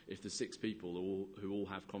example. If there's 6 people who all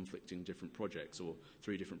have conflicting different projects, or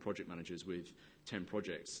 3 different project managers with 10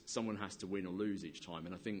 projects, someone has to win or lose each time.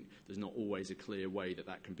 And I think there's not always a clear way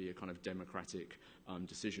that can be a kind of democratic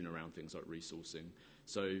decision around things like resourcing.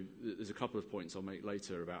 So there's a couple of points I'll make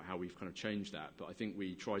later about how we've kind of changed that, but I think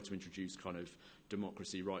we tried to introduce kind of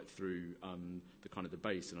democracy right through the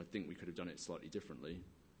base, and I think we could have done it slightly differently.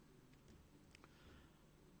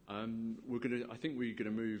 I think we're going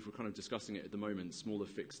to move, we're kind of discussing it at the moment, smaller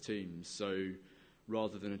fixed teams. So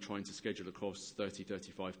rather than trying to schedule across 30,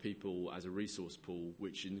 35 people as a resource pool,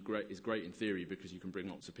 which is great in theory because you can bring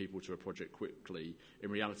lots of people to a project quickly. In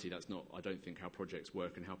reality, that's not, I don't think, how projects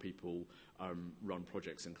work and how people run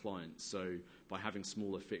projects and clients. So by having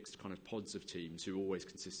smaller fixed kind of pods of teams who always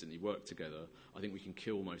consistently work together, I think we can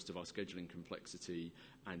kill most of our scheduling complexity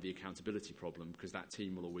and the accountability problem, because that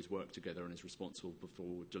team will always work together and is responsible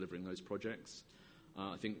for delivering those projects.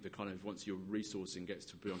 I think once your resourcing gets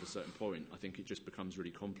to beyond a certain point, I think it just becomes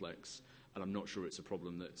really complex, and I'm not sure it's a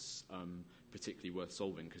problem that's particularly worth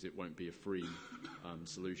solving, because it won't be a free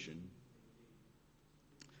solution.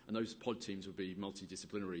 And those pod teams would be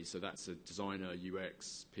multidisciplinary, so that's a designer,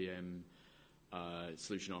 UX, PM,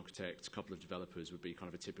 solution architect, a couple of developers would be kind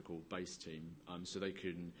of a typical base team, so they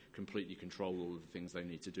can completely control all of the things they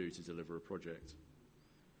need to do to deliver a project.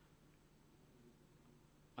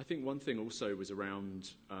 I think one thing also was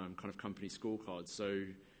around kind of company scorecards. So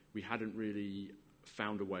we hadn't really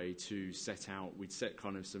found a way to set out, we'd set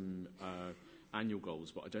kind of some annual goals,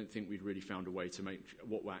 but I don't think we'd really found a way to make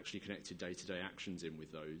what were actually connected day-to-day actions in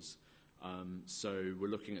with those. So we're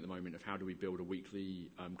looking at the moment of how do we build a weekly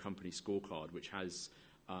company scorecard which has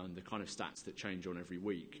the kind of stats that change on every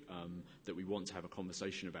week that we want to have a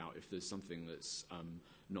conversation about if there's something that's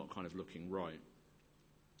not kind of looking right.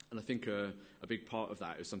 And I think a big part of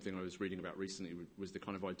that is something I was reading about recently was the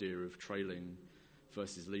kind of idea of trailing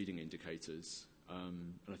versus leading indicators.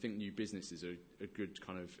 And I think new business is a good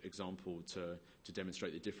kind of example to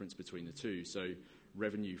demonstrate the difference between the two. So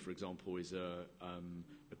revenue, for example, is a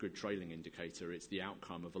good trailing indicator. It's the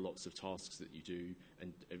outcome of lots of tasks that you do,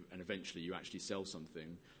 and eventually you actually sell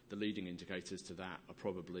something. The leading indicators to that are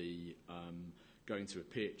probably going to a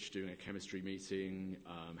pitch, doing a chemistry meeting,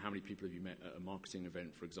 how many people have you met at a marketing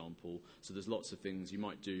event, for example. So there's lots of things. You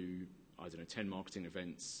might do, 10 marketing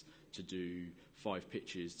events to do 5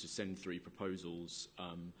 pitches, to send 3 proposals,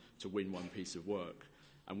 to win 1 piece of work.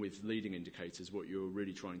 And with leading indicators, what you're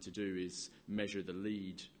really trying to do is measure the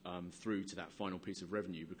lead through to that final piece of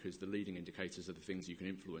revenue, because the leading indicators are the things you can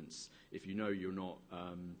influence. If you know you're not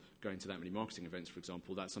going to that many marketing events, for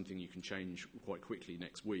example, that's something you can change quite quickly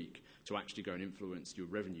next week. To actually go and influence your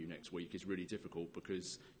revenue next week is really difficult,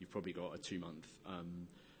 because you've probably got a 2-month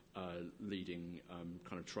leading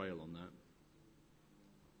kind of trail on that.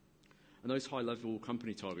 And those high-level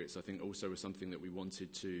company targets, I think, also were something that we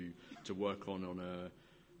wanted to work on a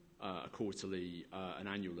quarterly, an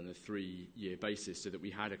annual, and a 3-year basis, so that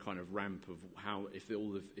we had a kind of ramp of how,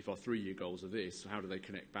 if our 3-year goals are this, how do they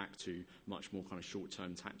connect back to much more kind of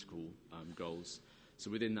short-term tactical goals.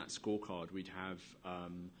 So within that scorecard, we'd have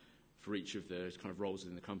for each of the kind of roles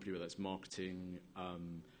within the company, whether that's marketing,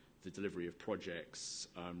 the delivery of projects,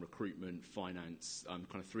 recruitment, finance,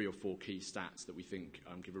 kind of 3 or 4 key stats that we think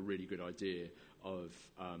give a really good idea of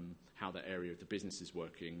how that area of the business is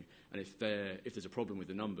working. And if there's a problem with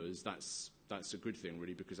the numbers, that's a good thing,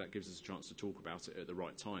 really, because that gives us a chance to talk about it at the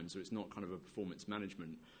right time. So it's not kind of a performance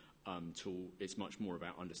management tool. It's much more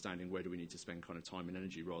about understanding where do we need to spend kind of time and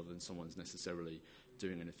energy, rather than someone's necessarily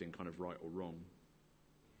doing anything kind of right or wrong.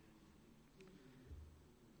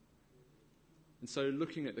 And so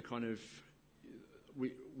looking at the kind of,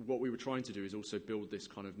 what we were trying to do is also build this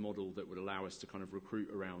kind of model that would allow us to kind of recruit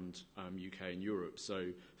around UK and Europe. So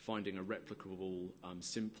finding a replicable,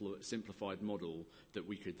 simplified model that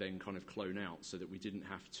we could then kind of clone out, so that we didn't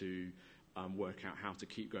have to work out how to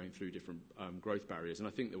keep going through different growth barriers. And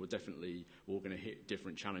I think that we're going to hit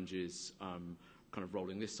different challenges kind of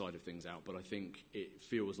rolling this side of things out. But I think it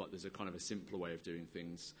feels like there's a kind of a simpler way of doing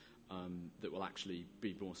things that will actually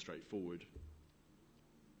be more straightforward.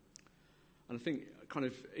 And I think, kind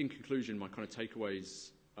of in conclusion, my kind of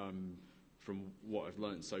takeaways from what I've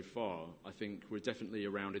learned so far, I think we're definitely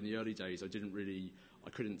around. In the early days, I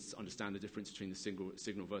couldn't understand the difference between the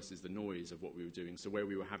signal versus the noise of what we were doing. So where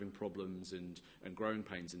we were having problems and growing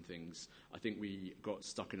pains and things, I think we got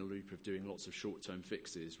stuck in a loop of doing lots of short-term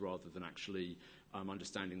fixes, rather than actually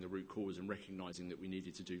understanding the root cause and recognising that we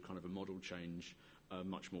needed to do kind of a model change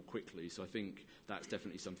much more quickly. So I think that's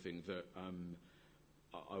definitely something that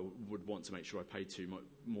I would want to make sure I pay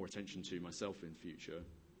more attention to myself in future.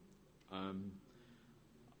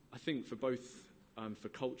 I think for both, for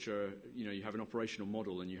culture, you have an operational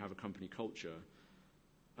model and you have a company culture.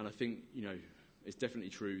 And I think, it's definitely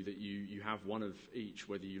true that you have one of each,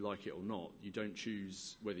 whether you like it or not. You don't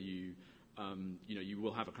choose whether you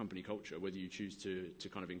will have a company culture. Whether you choose to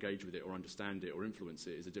kind of engage with it or understand it or influence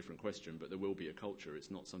it is a different question, but there will be a culture.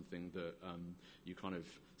 It's not something that you kind of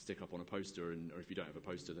stick up on a poster, or if you don't have a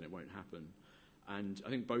poster, then it won't happen. And I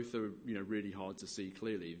think both are really hard to see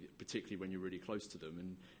clearly, particularly when you're really close to them.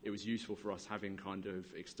 And it was useful for us having kind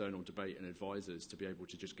of external debate and advisors to be able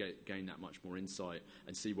to just gain that much more insight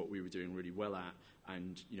and see what we were doing really well at,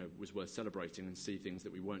 and was worth celebrating, and see things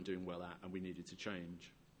that we weren't doing well at and we needed to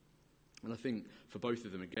change. And I think for both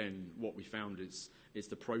of them, again, what we found is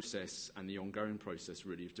the process and the ongoing process,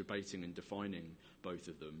 really, of debating and defining both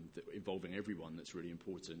of them, involving everyone, that's really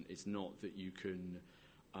important. It's not that you can't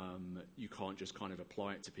just kind of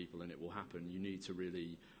apply it to people and it will happen. You need to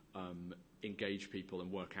really engage people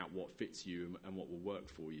and work out what fits you and what will work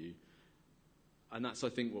for you. And that's, I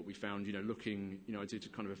think, what we found, I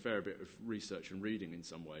did kind of a fair bit of research and reading in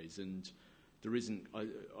some ways, and there isn't,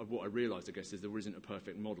 what I realised, I guess, is there isn't a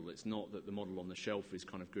perfect model. It's not that the model on the shelf is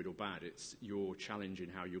kind of good or bad. It's your challenge in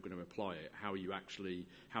how you're going to apply it, how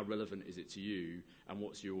relevant is it to you, and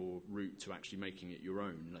what's your route to actually making it your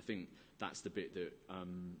own. And I think that's the bit that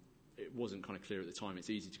it wasn't kind of clear at the time.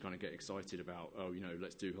 It's easy to kind of get excited about,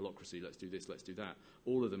 let's do holacracy, let's do this, let's do that.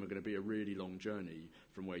 All of them are going to be a really long journey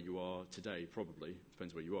from where you are today, probably.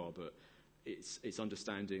 Depends where you are, but it's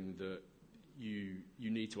understanding that you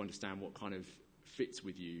need to understand what kind of fits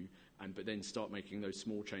with you, but then start making those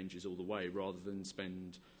small changes all the way, rather than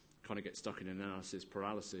get stuck in analysis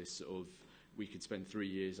paralysis of, we could spend 3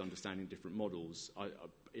 years understanding different models.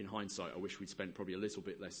 In hindsight, I wish we'd spent probably a little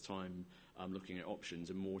bit less time looking at options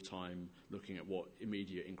and more time looking at what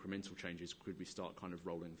immediate incremental changes could we start kind of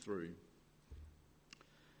rolling through.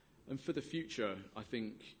 And for the future, I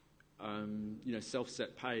think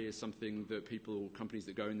self-set pay is something that companies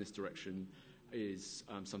that go in this direction is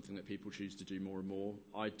something that people choose to do more and more.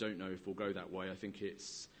 I don't know if we'll go that way. I think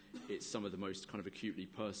it's some of the most kind of acutely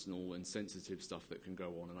personal and sensitive stuff that can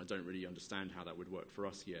go on, and I don't really understand how that would work for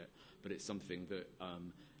us yet, but it's something that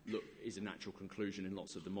is a natural conclusion in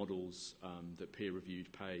lots of the models, that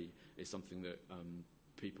peer-reviewed pay is something that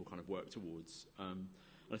people kind of work towards. And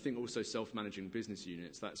I think also self-managing business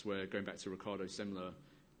units, that's where, going back to Ricardo Semler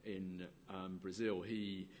in Brazil,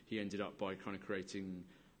 he ended up by kind of creating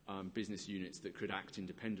business units that could act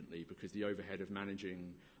independently, because the overhead of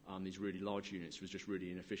managing these really large units was just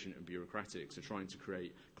really inefficient and bureaucratic. So trying to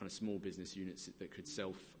create kind of small business units that could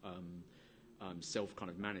self kind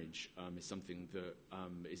of manage is something that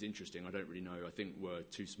is interesting. I don't really know. I think we're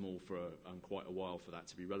too small for quite a while for that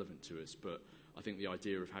to be relevant to us. But I think the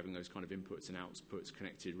idea of having those kind of inputs and outputs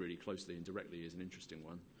connected really closely and directly is an interesting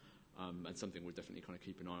one, and something we'll definitely kind of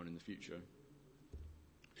keep an eye on in the future.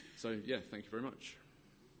 So yeah, thank you very much.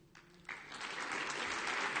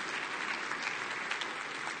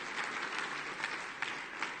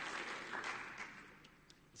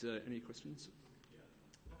 Is there any questions?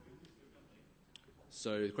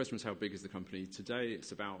 So the question was, how big is the company? Today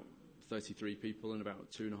it's about 33 people and about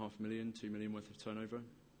 2 million worth of turnover.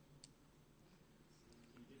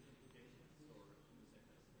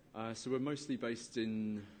 So we're mostly based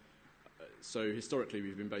in... So historically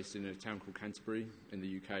we've been based in a town called Canterbury in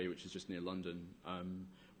the UK, which is just near London.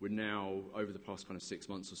 We're now, over the past kind of 6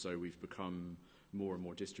 months or so, we've become more and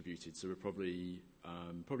more distributed. So we're probably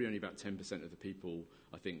only about 10% of the people,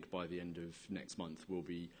 I think, by the end of next month will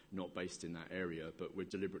be not based in that area, but we're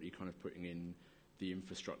deliberately kind of putting in the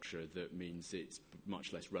infrastructure that means it's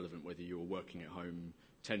much less relevant whether you're working at home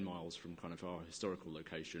 10 miles from kind of our historical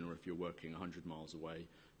location or if you're working 100 miles away.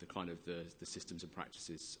 The kind of the systems and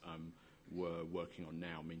practices we're working on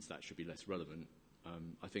now means that should be less relevant.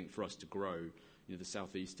 I think for us to grow, the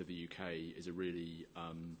southeast of the UK is a really...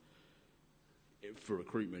 for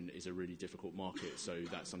recruitment is a really difficult market, so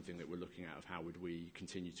that's something that we're looking at, of how would we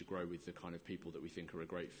continue to grow with the kind of people that we think are a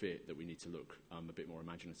great fit, that we need to look a bit more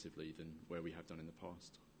imaginatively than where we have done in the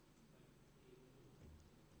past.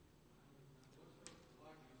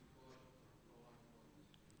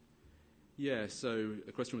 Yeah, so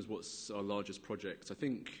the question was, what's our largest project? I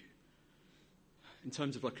think in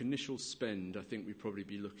terms of like initial spend, I think we'd probably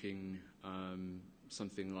be looking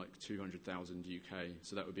something like 200,000 UK.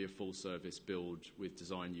 So that would be a full service build with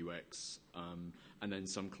design UX. And then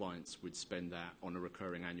some clients would spend that on a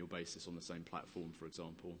recurring annual basis on the same platform, for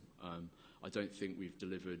example. I don't think we've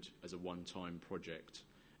delivered as a one-time project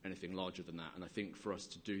anything larger than that. And I think for us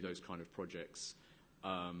to do those kind of projects,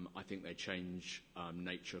 I think they change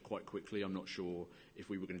nature quite quickly. I'm not sure if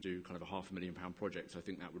we were going to do kind of a £500,000 project, I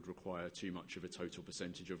think that would require too much of a total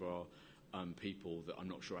percentage of our people that I'm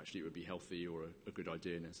not sure actually it would be healthy or a good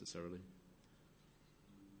idea necessarily.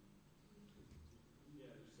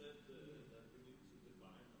 Yeah, you said that we need to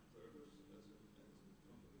define a purpose as a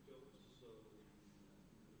company goes, so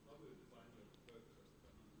how do you define your purpose as a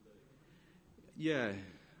company today? Yeah,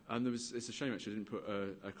 it's a shame actually I didn't put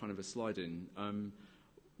a kind of a slide in.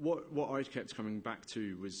 What I kept coming back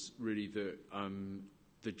to was really that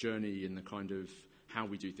the journey and the kind of how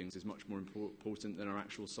we do things is much more important than our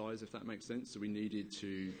actual size, if that makes sense. So we needed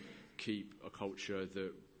to keep a culture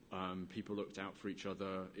that people looked out for each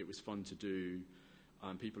other. It was fun to do.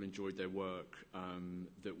 People enjoyed their work,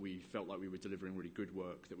 that we felt like we were delivering really good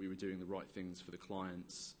work, that we were doing the right things for the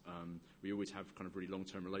clients. We always have kind of really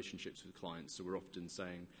long-term relationships with clients, so we're often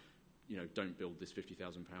saying, don't build this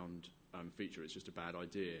 £50,000 feature, it's just a bad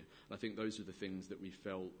idea. And I think those are the things that we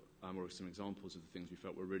felt, or some examples of the things we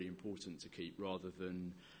felt were really important to keep, rather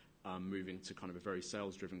than moving to kind of a very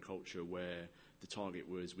sales-driven culture where the target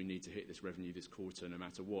was, we need to hit this revenue this quarter no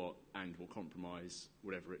matter what, and we'll compromise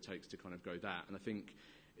whatever it takes to kind of go that. And I think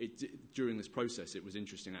during this process it was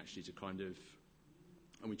interesting actually to kind of,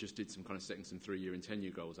 and we just did some kind of setting some 3-year and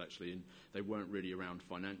 10-year goals actually, and they weren't really around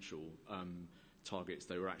financial targets.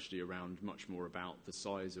 They were actually around much more about the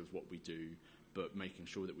size of what we do, but making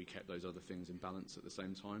sure that we kept those other things in balance at the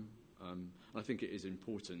same time. I think it is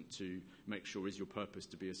important to make sure, is your purpose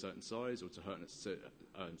to be a certain size, or to hurt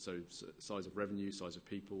so size of revenue, size of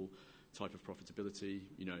people, type of profitability.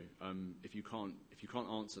 If you can't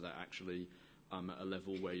answer that, actually, at a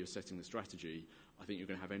level where you're setting the strategy, I think you're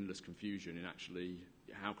going to have endless confusion in actually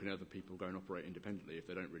how can other people go and operate independently if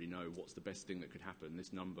they don't really know what's the best thing that could happen,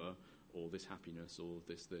 this number or this happiness or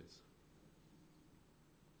this.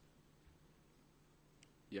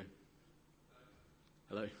 Yeah.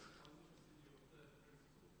 Hello.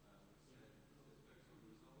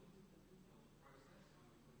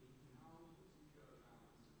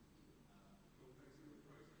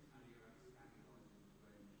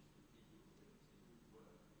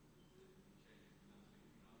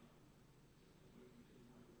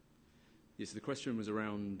 Yes, so the question was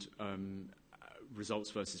around results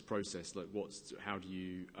versus process. Like, how do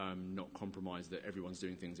you not compromise that everyone's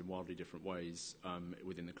doing things in wildly different ways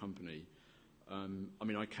within the company? I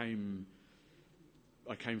mean, I came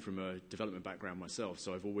from a development background myself,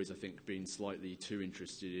 so I've always, I think, been slightly too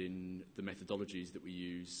interested in the methodologies that we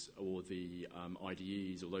use or the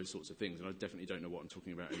IDEs or those sorts of things. And I definitely don't know what I'm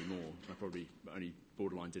talking about anymore. I probably only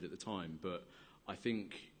borderline did at the time, but I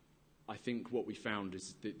think what we found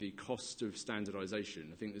is that the cost of standardization,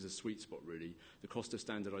 I think there's a sweet spot really, the cost of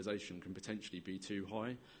standardization can potentially be too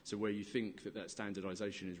high. So where you think that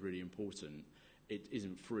standardization is really important, it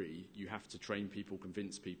isn't free. You have to train people,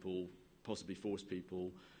 convince people, possibly force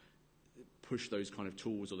people, push those kind of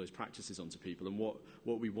tools or those practices onto people. And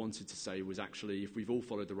what we wanted to say was actually, if we've all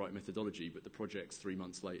followed the right methodology, but the project's 3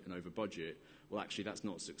 months late and over budget, well, actually, that's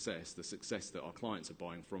not success. The success that our clients are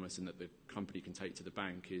buying from us and that the company can take to the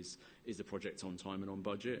bank is the project on time and on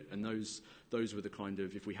budget. And those were the kind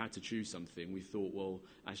of, if we had to choose something, we thought, well,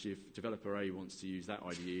 actually, if developer A wants to use that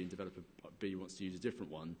IDE and developer B wants to use a different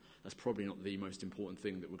one, that's probably not the most important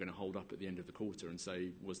thing that we're going to hold up at the end of the quarter and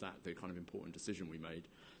say, was that the kind of important decision we made?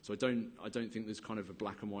 So I don't think there's kind of a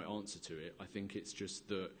black and white answer to it. I think it's just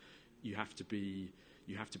that you have to be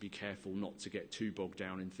careful not to get too bogged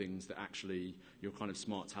down in things that actually your kind of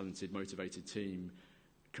smart, talented, motivated team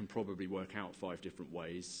can probably work out 5 different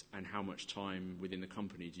ways, and how much time within the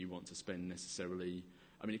company do you want to spend necessarily.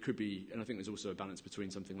 I mean, it could be, and I think there's also a balance between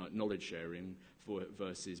something like knowledge sharing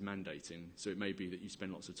versus mandating. So it may be that you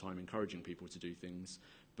spend lots of time encouraging people to do things,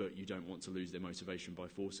 but you don't want to lose their motivation by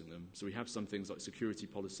forcing them. So we have some things like security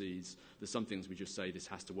policies. There's some things we just say this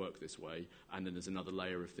has to work this way, and then there's another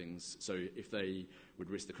layer of things. So if they would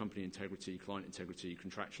risk the company integrity, client integrity,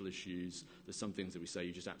 contractual issues, there's some things that we say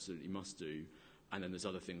you just absolutely must do, and then there's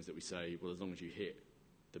other things that we say, well, as long as you hit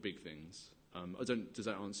the big things. Does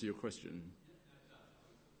that answer your question?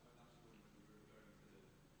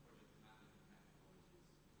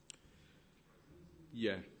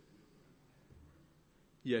 Yeah.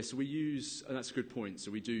 Yeah, so we use, and that's a good point,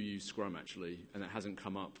 so we do use Scrum actually, and that hasn't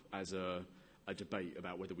come up as a debate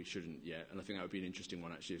about whether we shouldn't yet, and I think that would be an interesting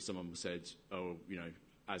one actually if someone said, oh, you know,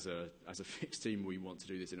 as a fixed team we want to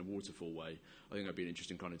do this in a waterfall way. I think that would be an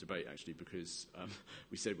interesting kind of debate actually, because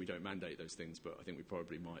we said we don't mandate those things, but I think we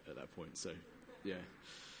probably might at that point, so yeah.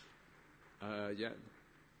 Yeah.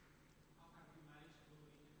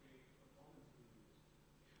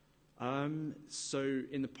 So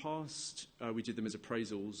in the past, we did them as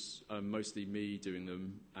appraisals, mostly me doing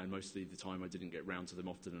them, and mostly the time I didn't get round to them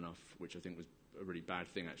often enough, which I think was a really bad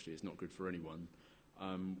thing actually. It's not good for anyone.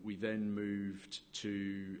 We then moved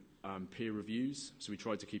to peer reviews, so we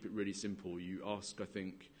tried to keep it really simple. You ask, I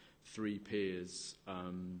think, 3 peers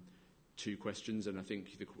 2 questions, and I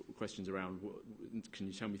think the questions around, can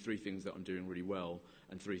you tell me 3 things that I'm doing really well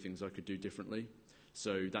and 3 things I could do differently?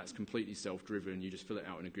 So that's completely self-driven. You just fill it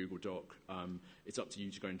out in a Google Doc. It's up to you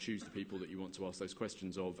to go and choose the people that you want to ask those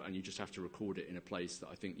questions of, and you just have to record it in a place that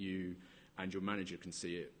I think you and your manager can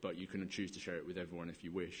see it, but you can choose to share it with everyone if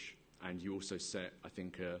you wish. And you also set, I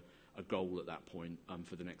think, a goal at that point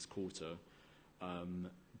for the next quarter.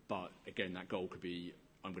 But again, that goal could be,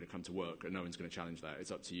 I'm going to come to work, and no one's going to challenge that.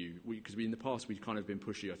 It's up to you. Because in the past, we've kind of been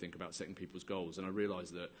pushy, I think, about setting people's goals. And I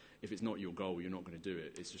realise that if it's not your goal, you're not going to do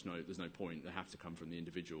it. It's just there's no point. They have to come from the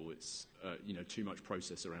individual. It's, too much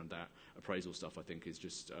process around that appraisal stuff, I think, is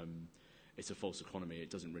just, it's a false economy.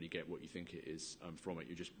 It doesn't really get what you think it is from it.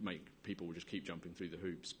 People will just keep jumping through the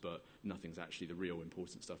hoops, but nothing's actually, the real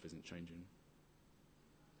important stuff isn't changing.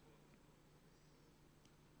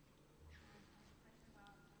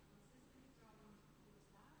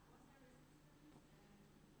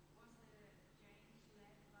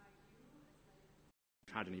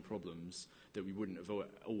 Had any problems that we wouldn't have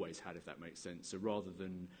always had, if that makes sense. So rather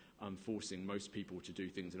than forcing most people to do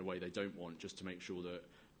things in a way they don't want, just to make sure that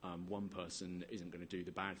one person isn't going to do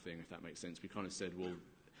the bad thing, if that makes sense, we kind of said, well,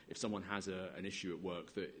 if someone has an issue at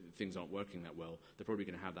work that things aren't working that well, they're probably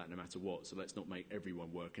going to have that no matter what. So let's not make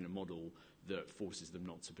everyone work in a model that forces them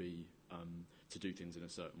not to be to do things in a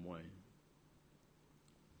certain way.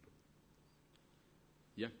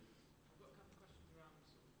 Yeah. I've got a couple of questions around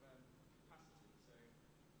sort of capacity. So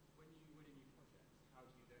when you win a new project, how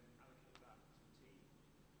do you then allocate that to a team?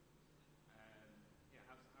 Yeah,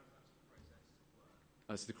 how does that sort of process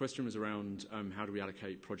work? So the question was around how do we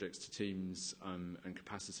allocate projects to teams and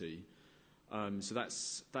capacity. So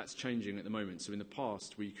that's changing at the moment. So in the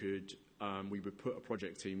past, we would put a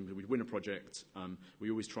project team, we'd win a project.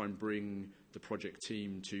 We always try and bring the project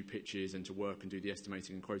team to pitches and to work and do the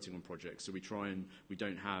estimating and quoting on projects. So we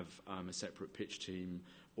don't have a separate pitch team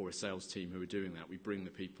or a sales team who are doing that. We bring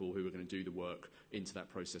the people who are going to do the work into that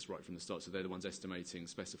process right from the start. So they're the ones estimating,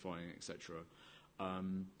 specifying, etc.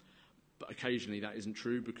 But occasionally that isn't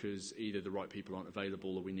true because either the right people aren't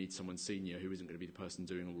available or we need someone senior who isn't going to be the person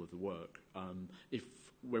doing all of the work.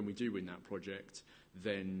 When we do win that project,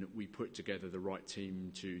 then we put together the right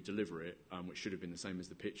team to deliver it, which should have been the same as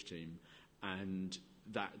the pitch team.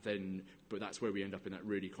 But that's where we end up in that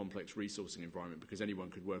really complex resourcing environment because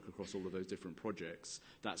anyone could work across all of those different projects.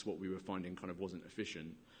 That's what we were finding kind of wasn't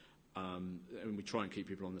efficient. And we try and keep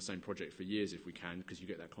people on the same project for years if we can because you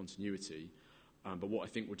get that continuity. But what I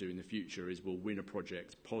think we'll do in the future is we'll win a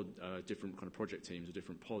project, different kind of project teams or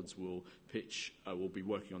different pods will pitch, will be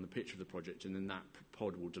working on the pitch of the project, and then that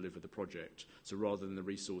pod will deliver the project. So rather than the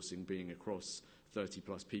resourcing being across 30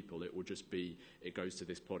 plus people, it will just be, it goes to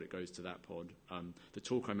this pod, it goes to that pod. The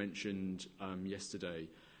talk I mentioned yesterday,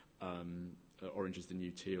 Orange is the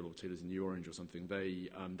new teal or teal is the new orange or something, they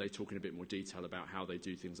talk in a bit more detail about how they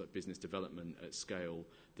do things like business development at scale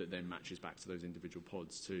that then matches back to those individual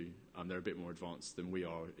pods too. They're a bit more advanced than we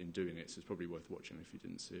are in doing it, so it's probably worth watching if you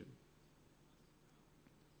didn't see it.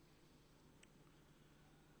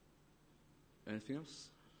 Anything else?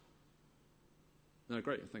 No,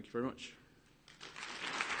 great. Thank you very much.